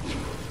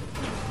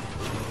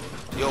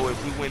 Yo,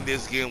 if we win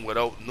this game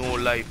without no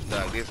life,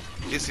 dog,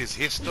 this is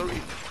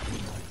history.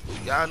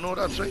 Y'all know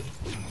that, right?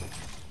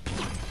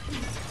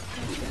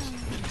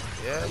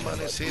 Yeah, man,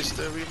 it's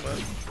history,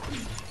 man.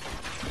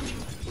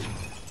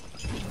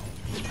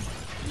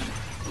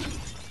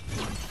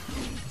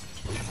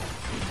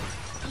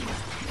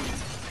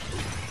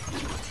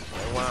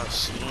 I want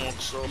smoke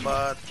so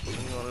bad. You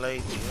gonna lie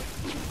to you.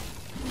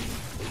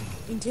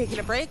 You taking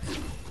a break?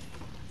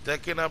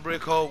 Taking a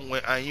break home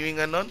when and you ain't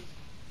got none?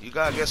 You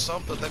gotta get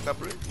something to take a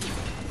break.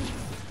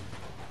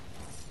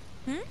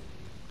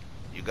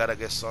 You gotta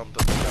get something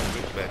to take a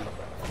break, Betty.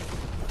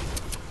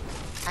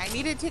 I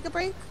need to take a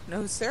break?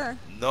 No, sir.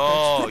 No,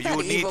 Don't put you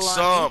that need evil on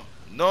some. me.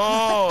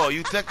 No,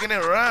 you taking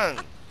it wrong.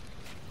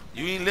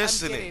 You ain't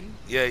listening. kidding.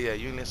 Yeah,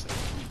 you ain't listening.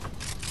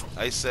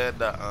 I said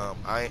that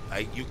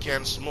you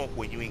can't smoke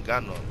when you ain't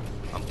got none.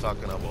 I'm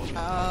talking about. You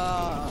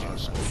can't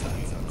smoke when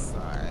you ain't got none.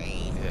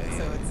 Sorry. Yeah.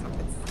 So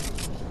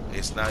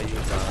It's not you.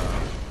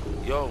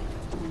 Yo,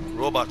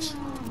 robots.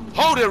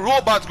 How the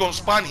robots gonna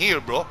spawn here,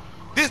 bro?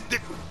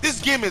 This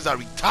game is a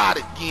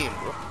retarded game,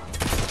 bro.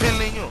 I'm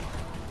telling you.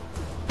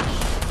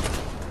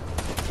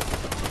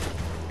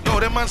 Yo,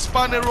 them man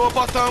spawn the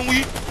robot on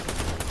we.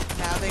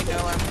 now they know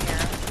I'm here.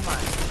 Come on.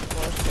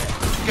 Bullshit.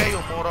 Que yo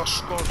moro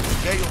stone.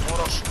 Que yo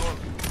moro stone.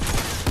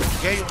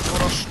 Que yo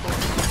moro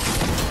stone.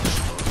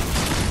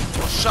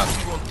 What shot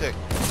you gonna take?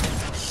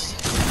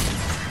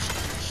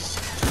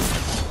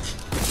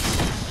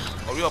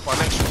 Hurry up, our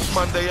next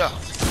man there.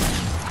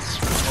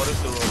 Oh, this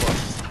is the robot.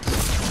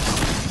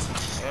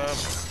 Yeah,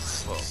 man.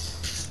 Well.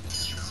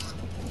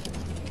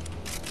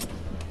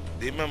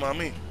 Dime,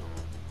 mami.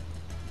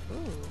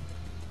 Ooh,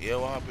 Yeah,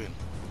 what happened?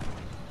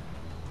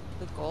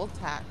 the gold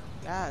tack.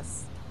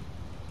 Yes.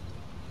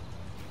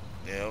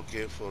 Yeah,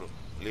 okay, for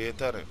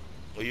later.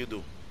 What you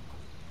do?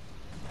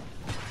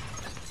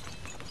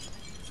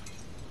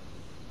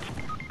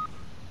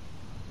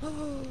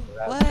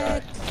 That's trash.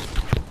 What?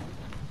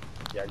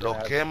 Yeah, gonna Lo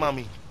have que, to pick.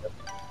 mami?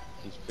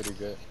 He's pretty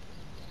good.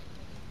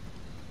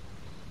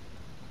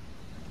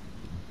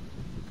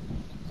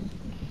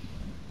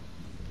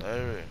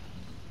 Alright.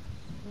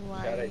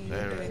 Why Shout are out to you you.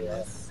 Alright. doing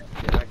this?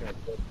 You're not gonna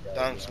pick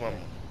Thanks, AR. mama.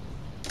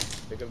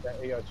 Pick up that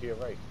AR to your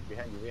right.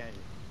 Behind you, behind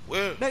you.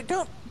 Where? No,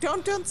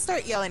 don't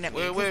start yelling at me,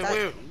 Where, because where, that,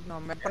 where? no,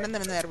 me ponen de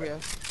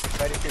nervios.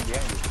 Right here,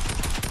 behind you.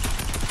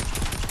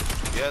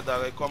 Yeah,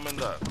 dog, I coming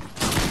dog.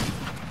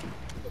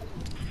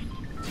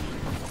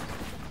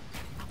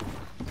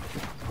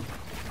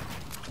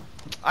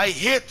 I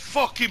hate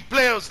fucking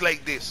players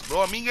like this,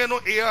 bro. I mean, get no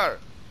AR.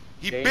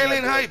 He They ain't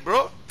bailing not high, good.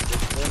 bro.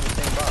 They're in the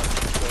same box.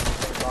 They're in the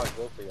same box,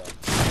 both of y'all.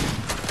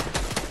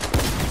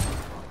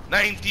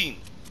 19.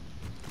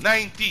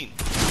 19.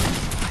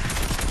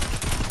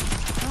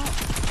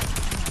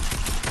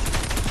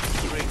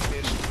 Break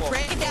this fucking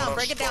Break it down, mother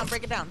break it down, stuff.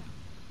 break it down.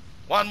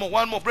 One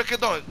more, break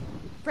it down.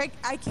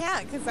 I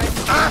can't, because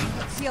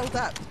Ah! I'm sealed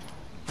up.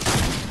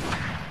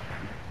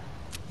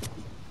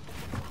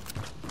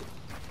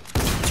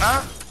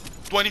 Huh?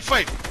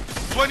 25.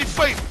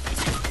 25.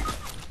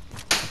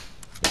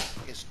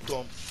 It's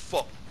dumb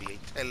fuck, be I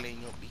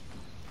telling you, be.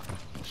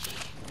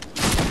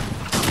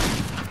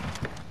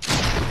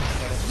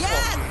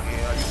 Yes!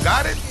 Yeah, you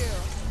got it? Thank you.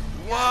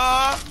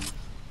 What?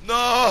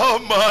 No,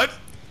 man.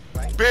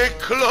 Big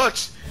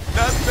clutch.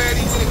 That's very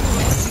big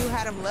clutch. You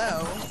had him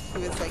low. He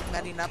was like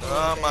nutting up a little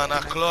Ah, bit, man, a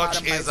and I clutch caught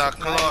him by is a surprise.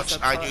 clutch,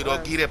 That's and all you it don't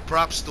was. give the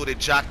props to the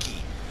jockey.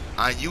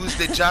 And use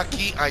the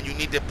jockey, and you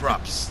need the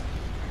props.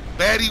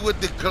 Betty with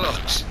the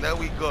clutch. There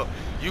we go.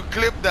 You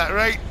clip that,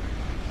 right,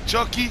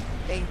 Chucky?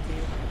 Thank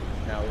you.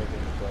 Now we're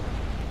in the corner.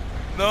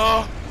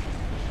 No,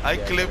 I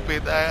Yeah, clip yeah.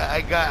 it.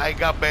 I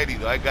got Betty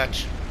though. I got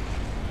you.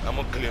 I'm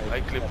gonna clip.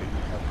 I clip it.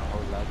 That's my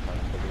whole laptop,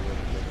 so they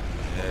wouldn't get it.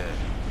 Yeah.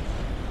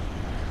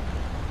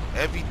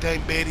 Every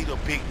time Betty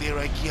don't pick there,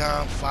 I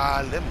can't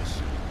fall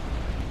lemons.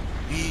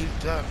 Real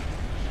time.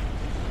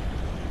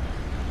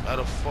 Out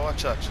of 4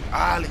 church.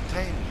 All the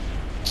time.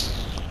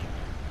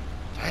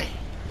 Dang.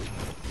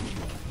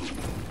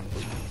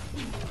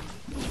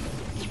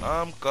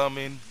 I'm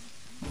coming.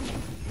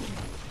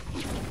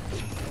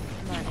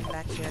 I'm running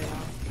back here,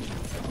 y'all.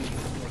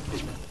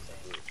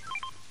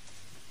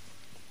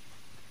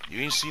 You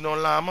ain't see no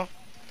llama?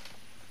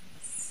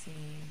 Let's see.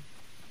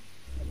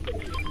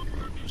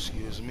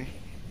 Excuse me.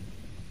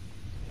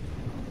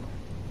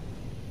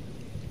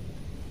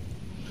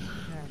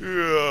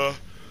 Yeah.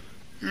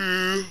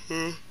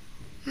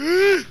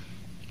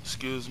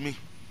 Excuse me.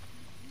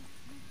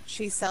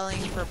 She's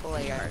selling purple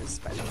ARs,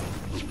 by the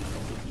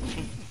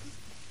way.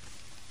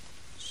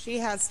 She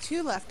has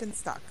 2 left in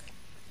stock.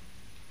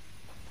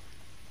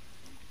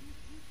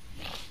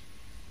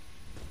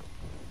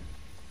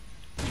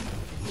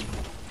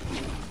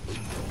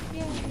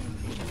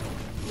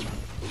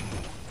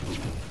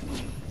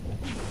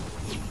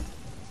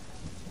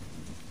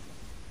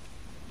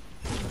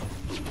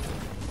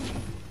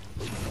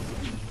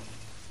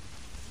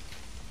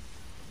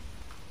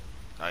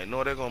 I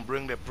know they're gonna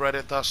bring the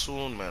Predator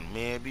soon, man.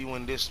 Maybe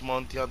when this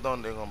month you're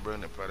done, they're gonna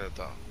bring the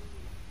Predator.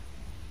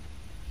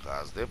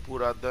 Cause they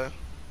put out there,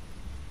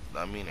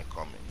 that mean it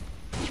coming.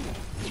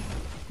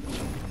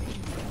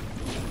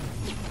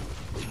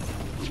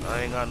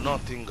 I ain't got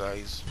nothing,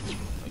 guys.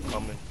 They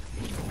coming.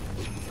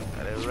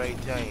 And they right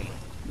here, you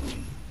know.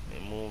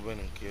 They moving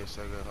in case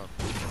I get up.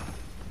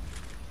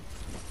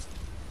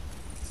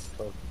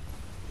 So,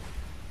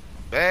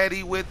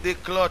 Betty with the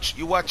clutch.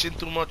 You watching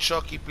too much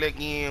Chucky play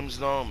games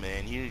now,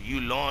 man.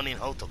 You learning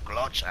how to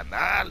clutch and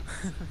all.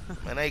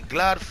 Man, I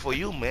glad for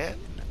you, man.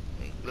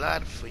 I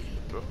glad for you,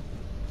 bro.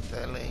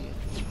 Telling you.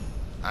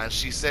 And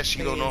she said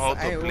she don't know how Please,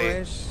 to I play.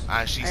 wish-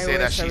 And she I said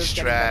that wish I was she's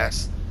getting better.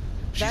 trash.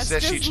 She That's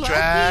said just she's lucky.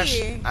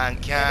 trash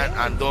and can't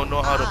and don't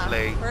know how to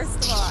play. First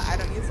of all, I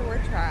don't use the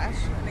word trash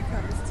when it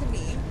comes to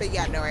me. But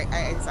yeah, no,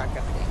 I suck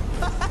at the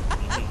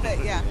game.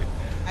 But yeah,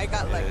 I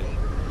got lucky.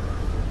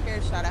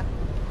 Here, shut up.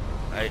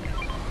 I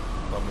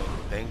come in.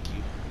 Thank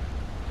you.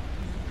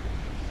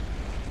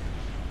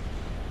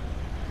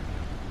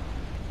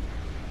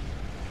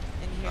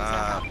 And here's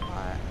a hot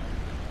pot.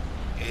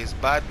 It's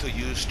bad to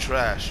use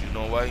trash. You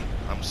know why?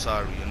 I'm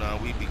sorry. You know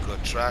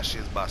because trash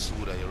is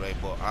basura, you're right?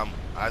 But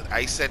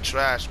I said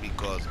trash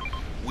because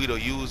we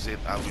don't use it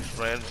and we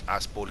friend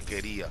as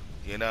porqueria.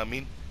 You know what I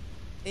mean?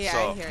 Yeah,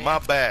 So I hear my you.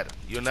 bad.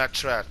 You're not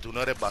trash. You're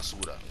not a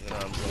basura. You know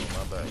what I'm saying?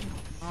 My bad.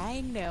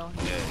 I know.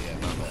 Yeah,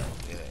 my bad.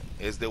 Yeah.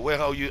 It's the way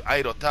how you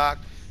idle talk.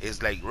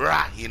 It's like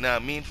rah. You know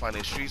what I mean? From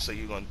the street, so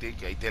you're gonna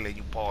think I telling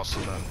you pause.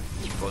 You know?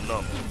 But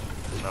no, man.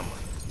 No, man.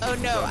 Oh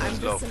no, Love I'm is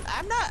just love.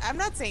 I'm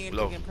not saying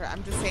Love. anything.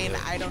 I'm just saying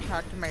Yeah. I don't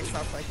talk to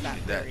myself like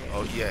that. That. Period.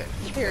 Oh yeah.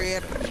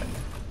 Period.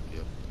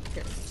 Yep.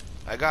 Period.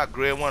 I got a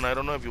gray one. I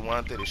don't know if you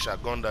wanted the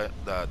shotgun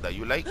that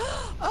you like.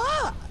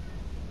 Oh,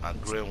 A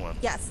green one.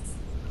 Yes.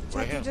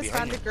 Right Chucky here, just behind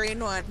found you. a green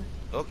one.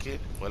 Okay.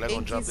 Well, I'm gonna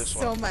Thank drop you this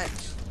so one. much.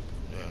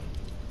 Yeah.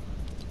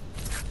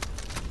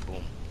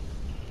 Boom.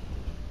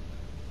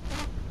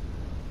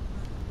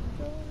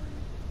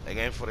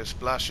 Again for the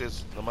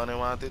splashes. Nobody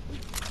want it.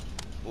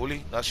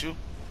 Uli, that's you.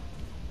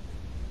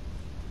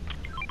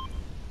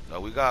 Now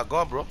we gotta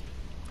go, bro.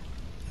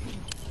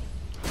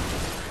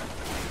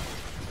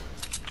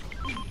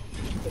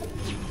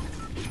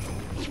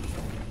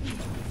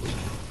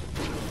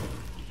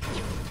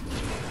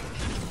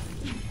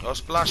 Oh,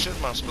 splash it,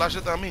 man. Splash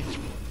it on me.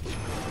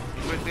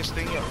 You break this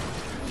thing up.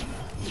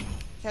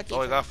 Chucky.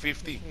 Oh, I got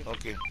 50.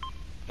 Okay.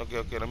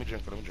 Okay. Let me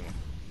drink it.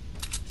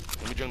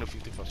 Let me drink the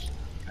 50 first.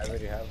 I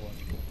already have one.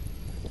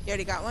 You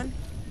already got one?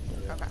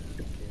 Yeah. Okay. Thank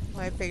you.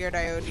 Well, I figured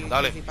I owed you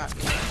Dale. because you bought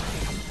me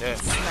Yeah. a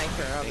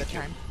sniper all the Thank you.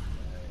 time.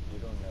 You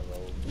don't never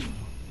owe me.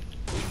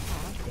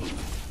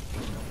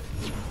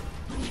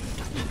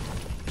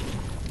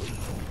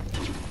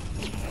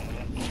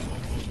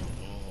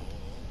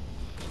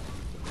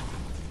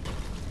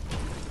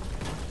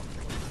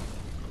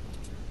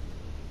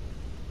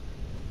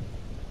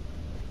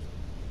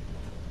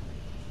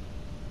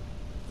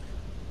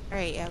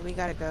 Alright, yeah, we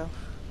gotta go.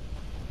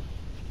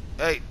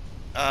 Hey,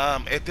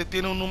 este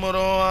tiene un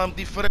número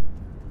diferente.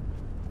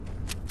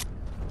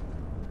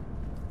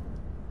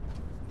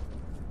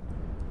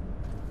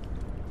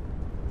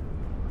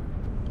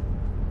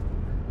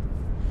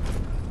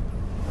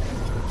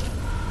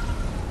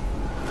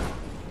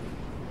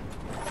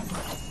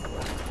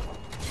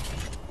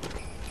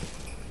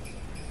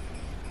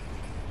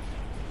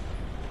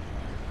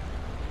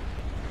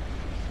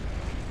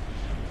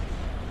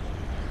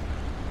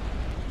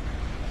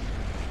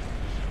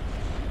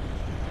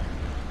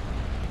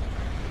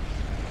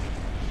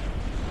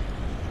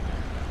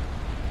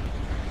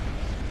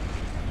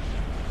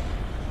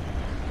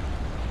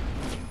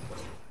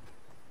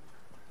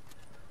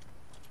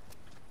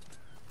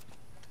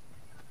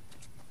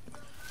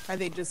 Are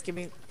they just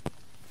giving...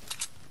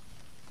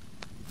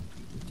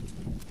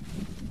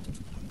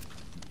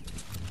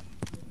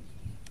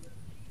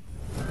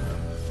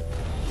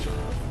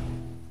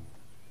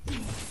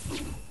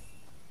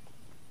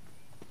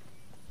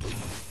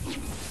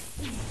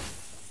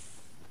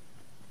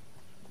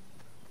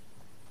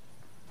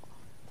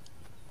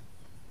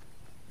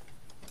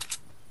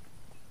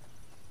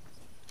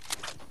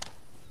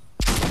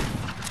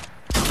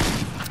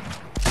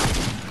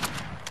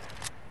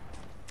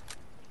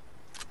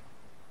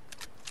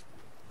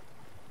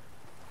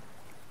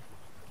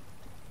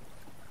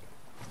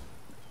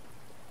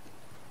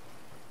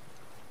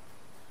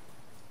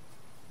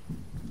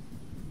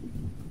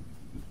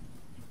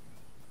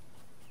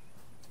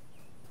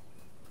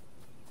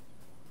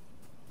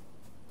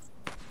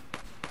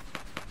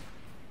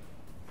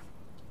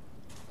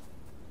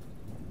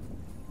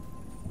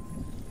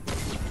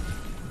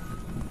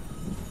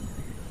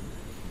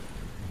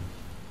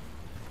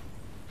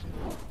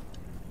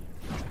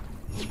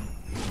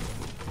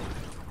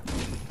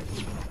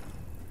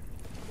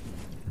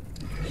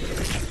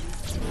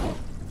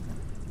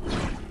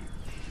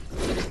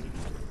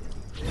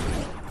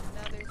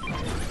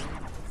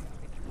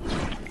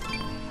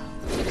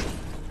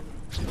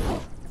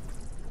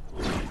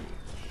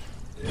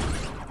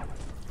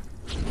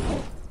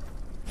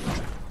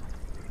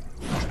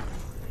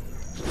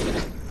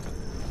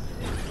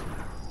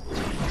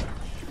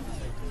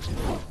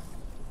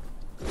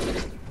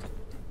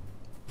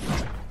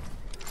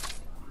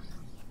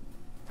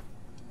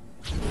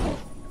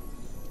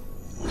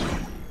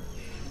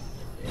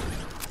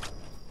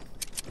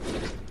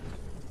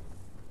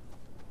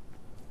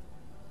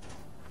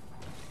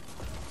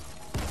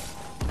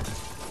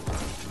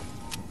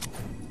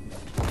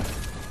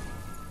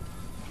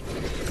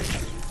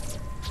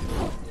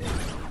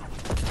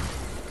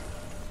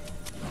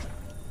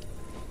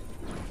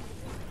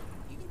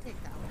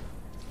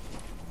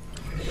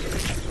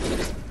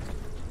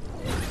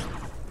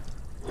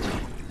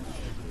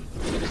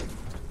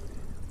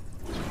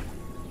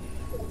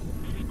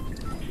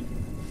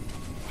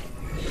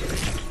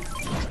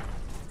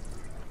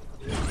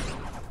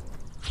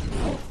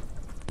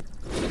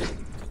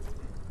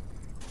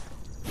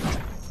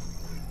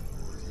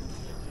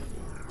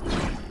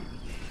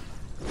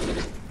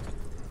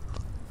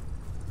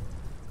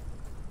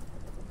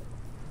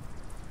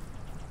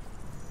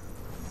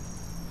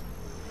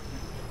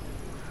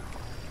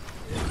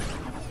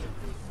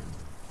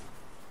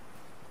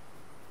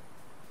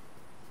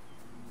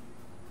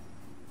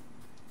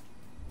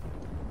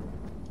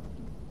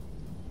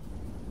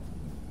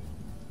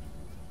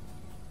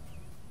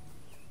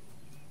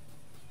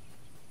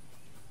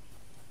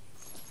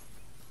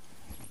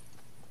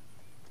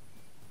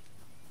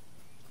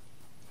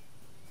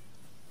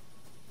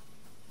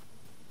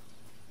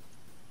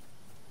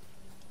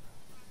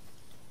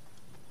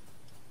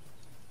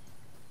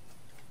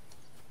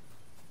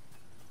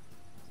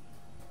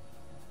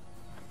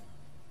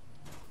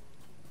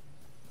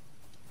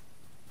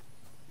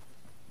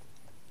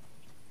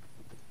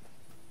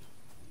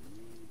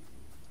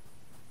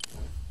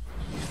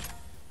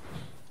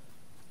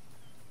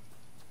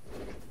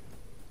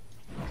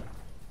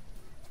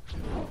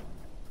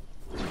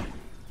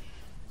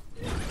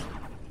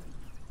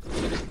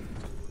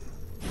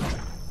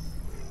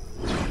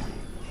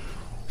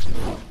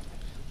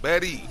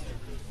 Betty,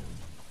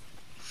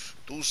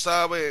 tú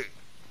sabes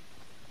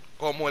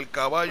cómo el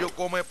caballo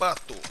come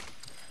pasto.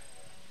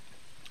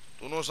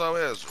 Tú no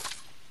sabes eso.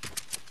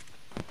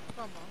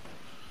 ¿Cómo?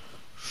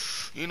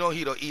 You know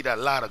he don't eat a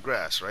lot of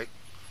grass, right?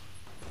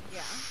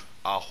 Yeah.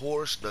 A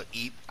horse that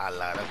eat a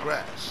lot of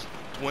grass.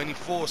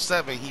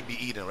 24/7 he be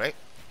eating, right?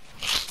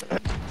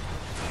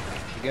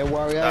 You get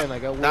warrior That- in, I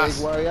get that's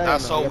warrior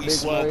that's in. how I we get big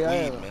smoke warrior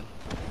weed, in. man.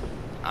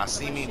 I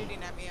see Someone's me.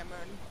 shooting at me,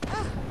 Amun.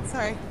 Ah,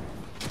 sorry.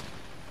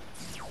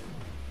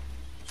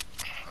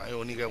 I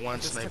only get one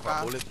Just took sniper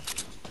off. bullet. I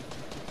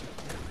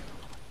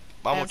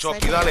Vamos, have Chucky,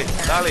 sniper dale, gun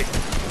here. dale.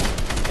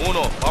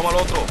 Uno, vamos al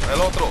otro,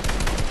 el otro.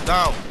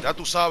 Down, ya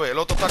tú sabes, el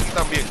otro está aquí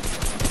también.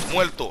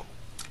 Muerto.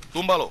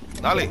 Túmbalo,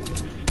 dale.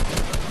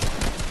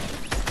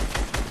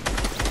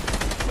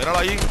 Mírala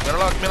allí,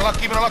 mírala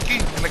aquí.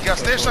 En el gas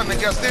station, en el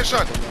gas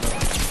station.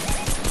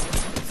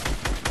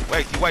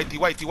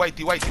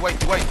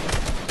 White.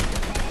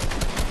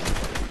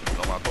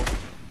 Lo mató.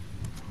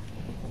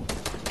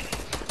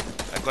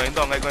 Ahí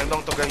going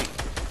down, toque ahí.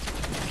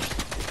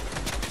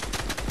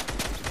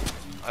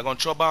 I gonna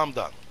chop bomb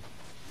down.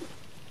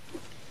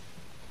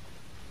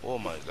 Oh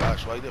my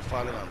gosh, why they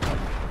falling on top?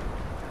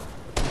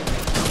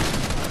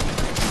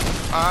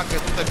 Ah, que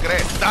tú te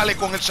crees. Dale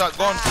con el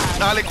shotgun,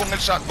 dale con el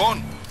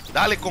shotgun,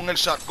 dale con el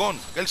shotgun.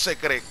 Que él se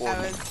cree, I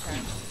coño. was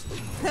trying.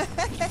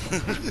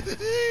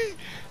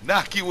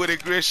 Naki with a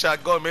great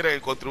shotgun. Mira,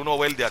 encontré uno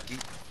verde aquí.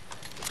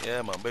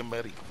 Yeah, man, ven,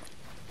 Mary.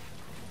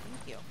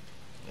 Thank you.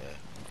 Yeah.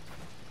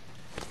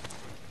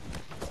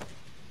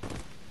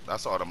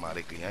 That's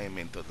automatically. I ain't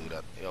meant to do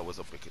that. It always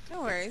a pick it.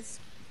 No worries.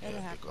 It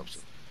Yeah, pick up. happens.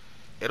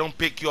 It don't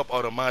pick you up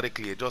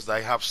automatically. It just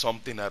I have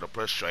something that I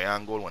press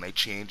triangle when I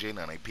change it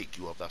and I pick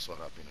you up. That's what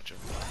happened.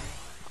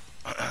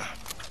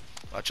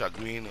 Watch a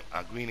green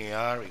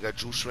AR. You got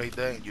juice right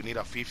there. You need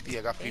a 50.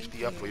 I got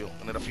 50 up for you.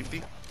 You need a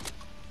 50?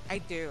 I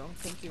do.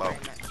 Thank you Wow. very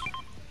much.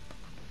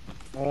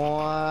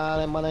 Oh,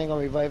 that man ain't gonna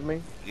revive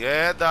me.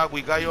 Yeah, dog.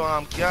 We got your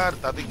kiar.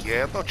 Tate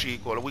quieto,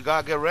 chico. We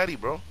gotta get ready,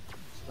 bro.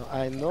 No,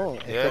 I know.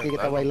 Yeah, Este que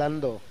está I know.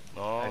 bailando.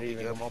 No, Not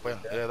even. vamos para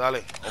allá. Yeah,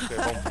 dale. Okay,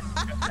 boom.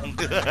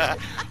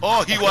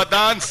 Oh, he was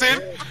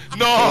dancing?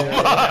 No,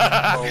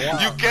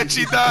 man. You catch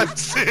he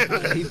dancing.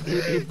 He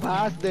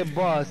passed the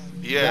bus.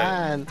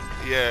 Yeah. And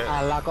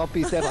Yeah. a la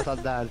copy se pasó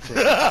dancing.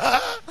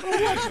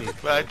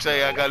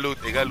 Macha, I got loot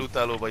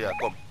all over here.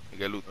 Come, I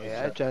got loot.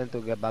 Yeah, I'm trying to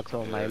get back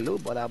some of my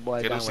loot, but that boy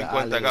Quiero un done with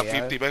 50, I got Ali,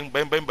 50. Ven,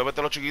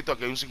 bébete los chiquitos.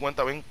 Aquí hay un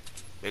 50, ven.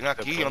 Ven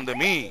aquí, donde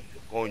mí.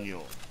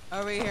 Coño.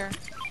 Over here.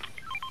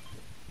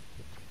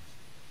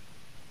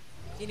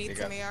 You need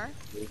They some got- AR?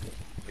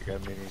 They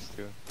got minis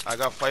too. I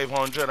got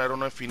 500. I don't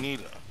know if you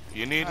need.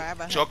 You need? Oh, I have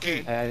a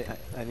Chucky.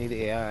 I need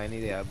AR, I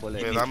need AR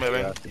bullet. Ven, dame,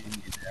 ven.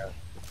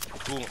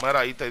 Tú, mira,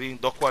 ahí te di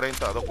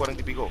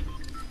 240 y pico.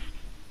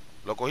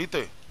 ¿Lo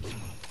cogiste?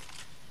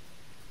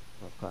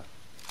 Okay.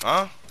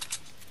 ¿Ah?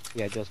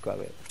 Yeah, just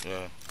grab it.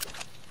 Yeah.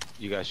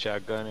 You got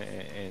shotgun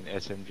and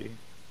SMG?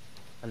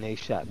 I need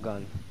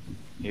shotgun.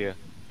 Yeah.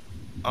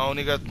 I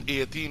only got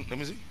 18. Let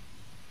me see.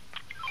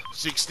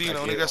 16. I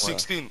only got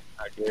 16.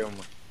 I gave him.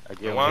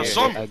 You want here,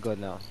 some? I good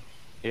now.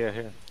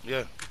 Here.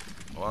 Yeah.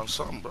 I want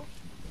something, bro.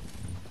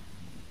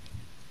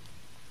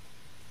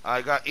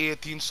 I got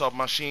 18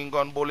 submachine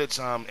gun bullets.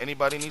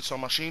 Anybody need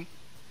some machine?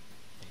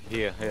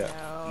 Here.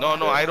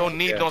 No, I don't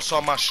need Yeah. no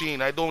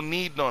submachine. I don't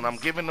need none. I'm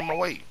giving them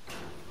away.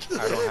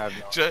 I don't have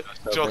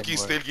no. Chucky anymore.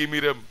 still give me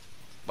them.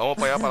 Vamos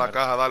para allá, para la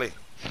caja, dale.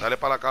 Dale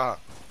para la caja.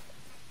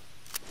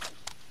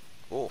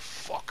 Oh,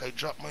 fuck, I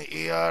dropped my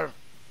AR.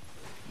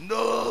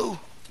 No.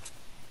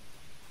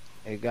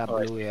 I got Oh,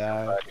 I blue see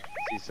AR. somebody.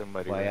 I see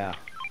somebody. But right yeah.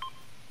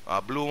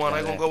 A blue one, I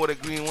Yeah, gonna yeah. go with a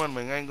green one,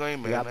 man. I ain't going,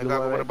 You man. got I blue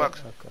gotta go with the already?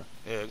 box. Okay.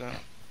 Yeah, go.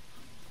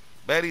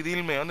 Betty,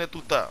 dime, ¿dónde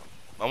tú estás?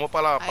 Vamos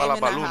para I'm la in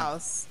the balloon.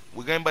 house.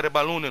 We're going by the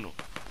balloon, you know.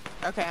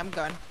 Okay, I'm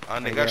going.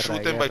 And they I got guess, I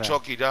shooting by guess.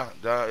 Chucky, ya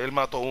él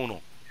mató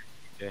uno.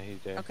 Yeah, he's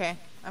there. Okay,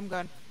 I'm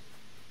going.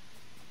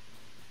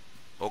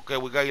 Okay,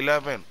 we got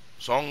 11.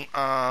 Son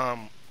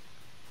 11,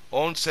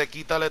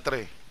 quítale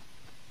 3.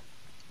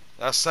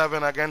 That's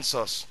 7 against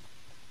us.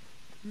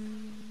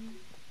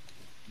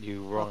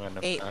 You wrong on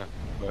the 8. math,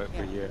 but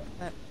yeah.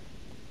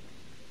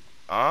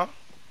 Huh?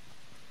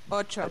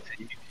 Ocho.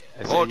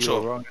 I said you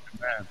Ocho. were wrong on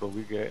the math, but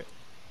we get.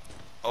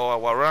 Oh, I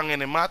was wrong in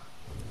the math?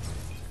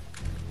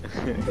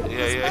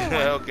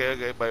 Yeah.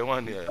 Okay, by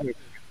 1, yeah.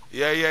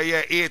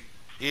 Yeah. 8,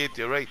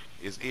 you're right.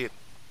 It's 8.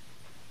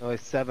 No,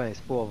 it's 7, it's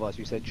 4 of us.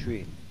 You said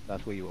 3.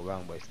 That's where you were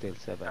wrong, but it's still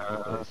 7.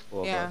 It's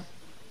 4 of Yeah. us.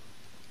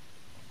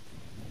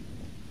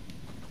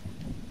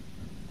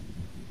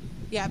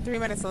 Yeah, 3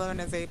 minutes 11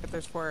 is 8, but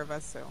there's 4 of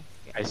us, so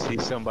yeah. I see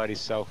somebody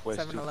southwest.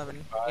 7-11.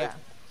 255. Yeah.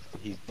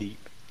 He's deep.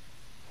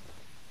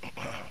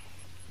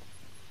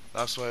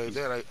 That's why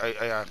there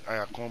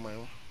I come,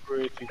 man.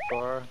 Pretty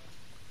far.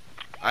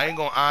 I ain't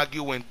gonna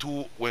argue when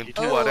two Oh, of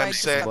I them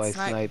just said got Boy,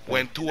 sniped. sniper.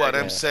 when 2 of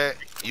them Yeah. said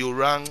you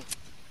wrong.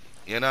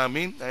 You know what I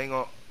mean? I ain't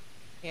gonna.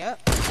 Yep.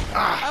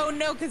 Ah. Oh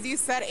no, because you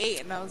said 8,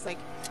 and I was like,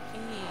 8.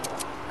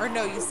 Or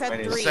no, you said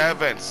When it's 3.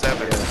 7.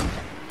 22.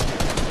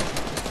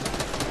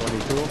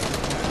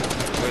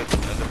 Wait,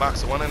 the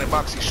box. The one in the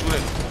box, he's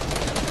shooting.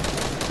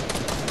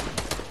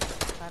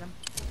 Got him.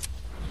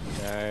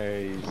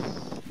 Nice.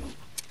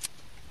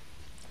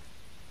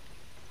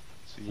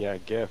 So yeah,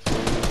 get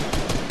food.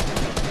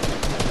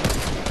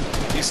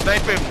 He's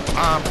sniping.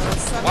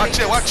 Somebody Watch it,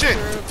 just watch it.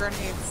 threw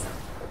grenades.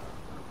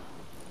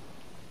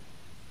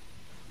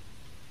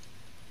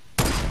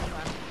 Hold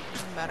on.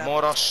 I'm about up.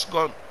 Mother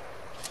gun.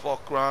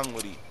 Fuck wrong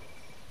with it.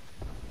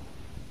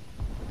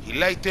 He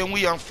lighting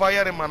we on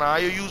fire him and how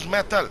you use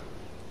metal.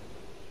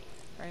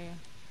 Right here.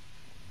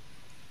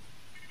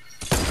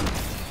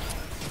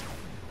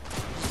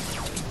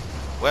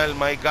 Well,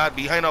 my God,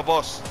 behind a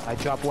bus. I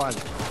drop one.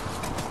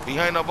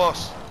 Behind a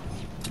bus.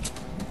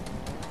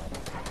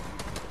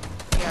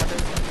 Yeah,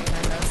 there's one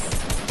behind us.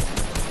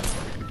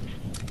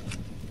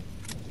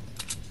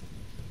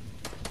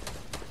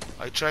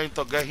 I trying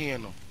to get here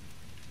now.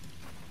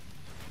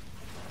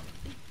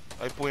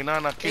 I put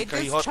on a They kick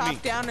and he just hurt me.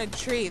 chopped down a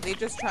tree. They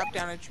just chopped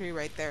down a tree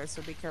right there,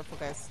 so be careful,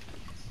 guys.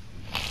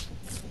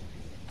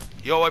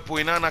 Yo, I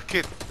put on a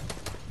kid.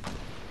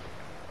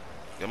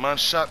 The man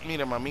shot me,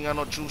 the man me got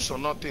no juice or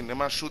nothing. The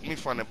man shoot me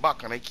from the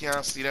back and I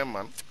can't see them,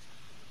 man.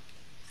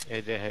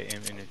 Yeah, they hit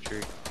him in the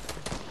tree.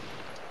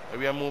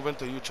 Maybe I'm moving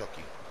to you,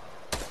 Chucky.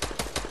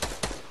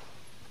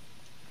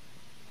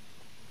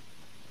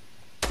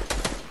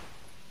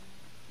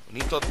 We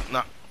need to,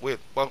 nah, wait,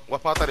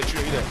 what part of the tree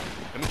are you there?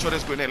 Let me throw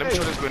this grenade, let me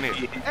throw this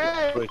grenade.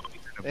 ¡Eh! Bush,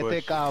 in the Este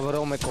bush.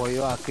 cabrón me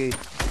cogió aquí.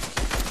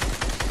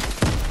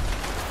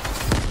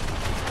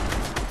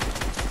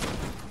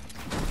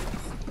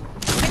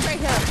 Hey, right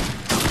here.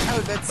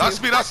 Oh, That's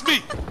you. me, that's me!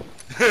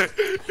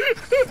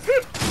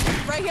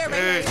 Right here, right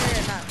Hey. here, right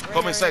here. Not, right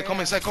Come here, inside, right come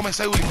here. inside, come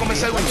inside, Willie, come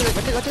inside, Willie.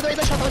 Watch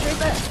it, shot, watch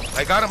it.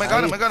 I got him, I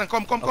got him, I got him.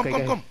 Come, come, come, Okay,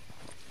 come, okay. come.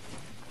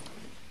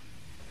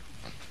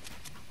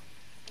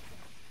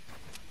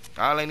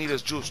 All I need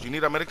is juice. You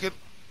need a medikit?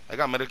 I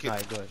got medikit.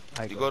 I good.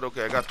 I You good. good?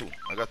 Okay, I got two.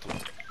 I got two.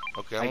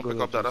 Okay, I'm I gonna go pick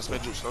with up that. juice. That's my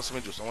juice. That's my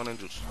juice. I want in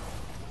juice.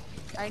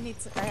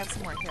 I have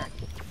some more here.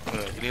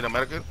 You need a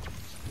medikit?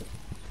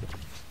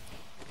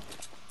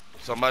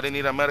 Somebody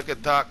need a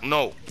medikit talk?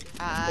 No.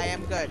 I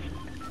am good.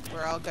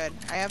 We're all good.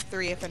 I have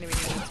 3 if anybody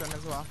needs one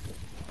as well.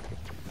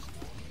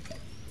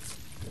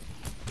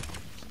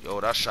 Yo,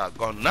 that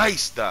shotgun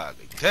nice, dog.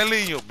 I'm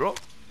telling you, bro.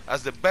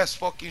 That's the best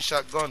fucking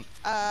shotgun.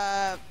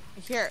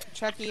 Here,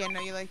 Chucky, I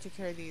know you like to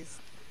carry these.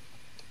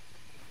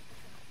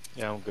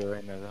 Yeah, I'm good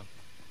right now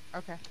though.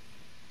 Okay.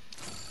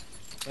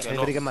 Yeah,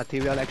 Anybody no. get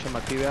material, extra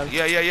material?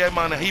 Yeah,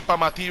 man. A heap of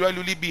material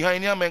you leave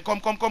behind you, man.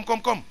 Come.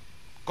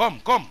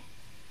 Come.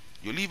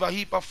 You leave a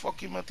heap of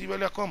fucking material,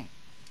 you come.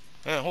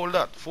 Hey, hold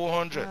that.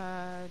 400.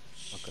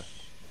 Okay.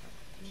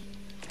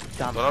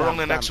 Stamp, Go around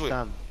the stamp, next stamp, way.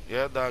 stamp.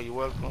 Yeah, dog. You're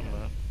welcome,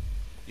 man.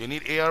 You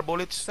need AR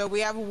bullets? So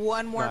we have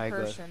one more Nah, I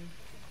good. person.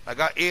 I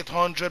got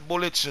 800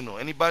 bullets, you know.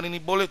 Anybody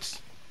need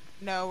bullets?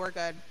 No, we're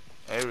good.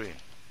 Harry,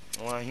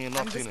 I want to hear I'm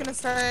nothing. just gonna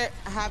start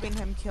having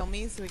him kill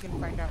me so we can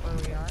find out where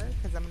we are,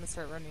 because I'm gonna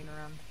start running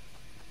around.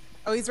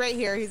 Oh, he's right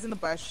here. He's in the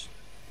bush.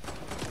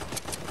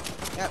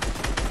 Yep.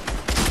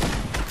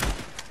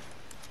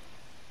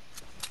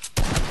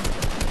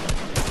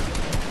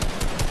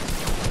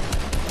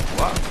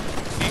 What?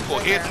 People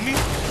Right hit there. me?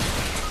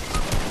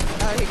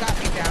 Oh, he got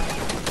me down.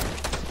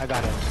 I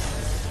got him.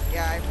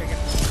 Yeah, I figured.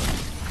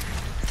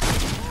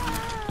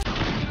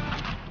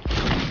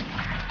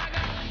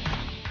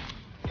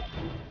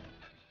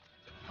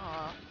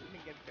 Aw, let me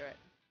get to it.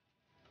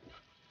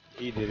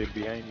 He did it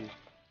behind you.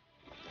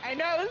 I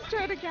know, I was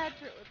trying to catch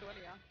it with one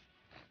of y'all.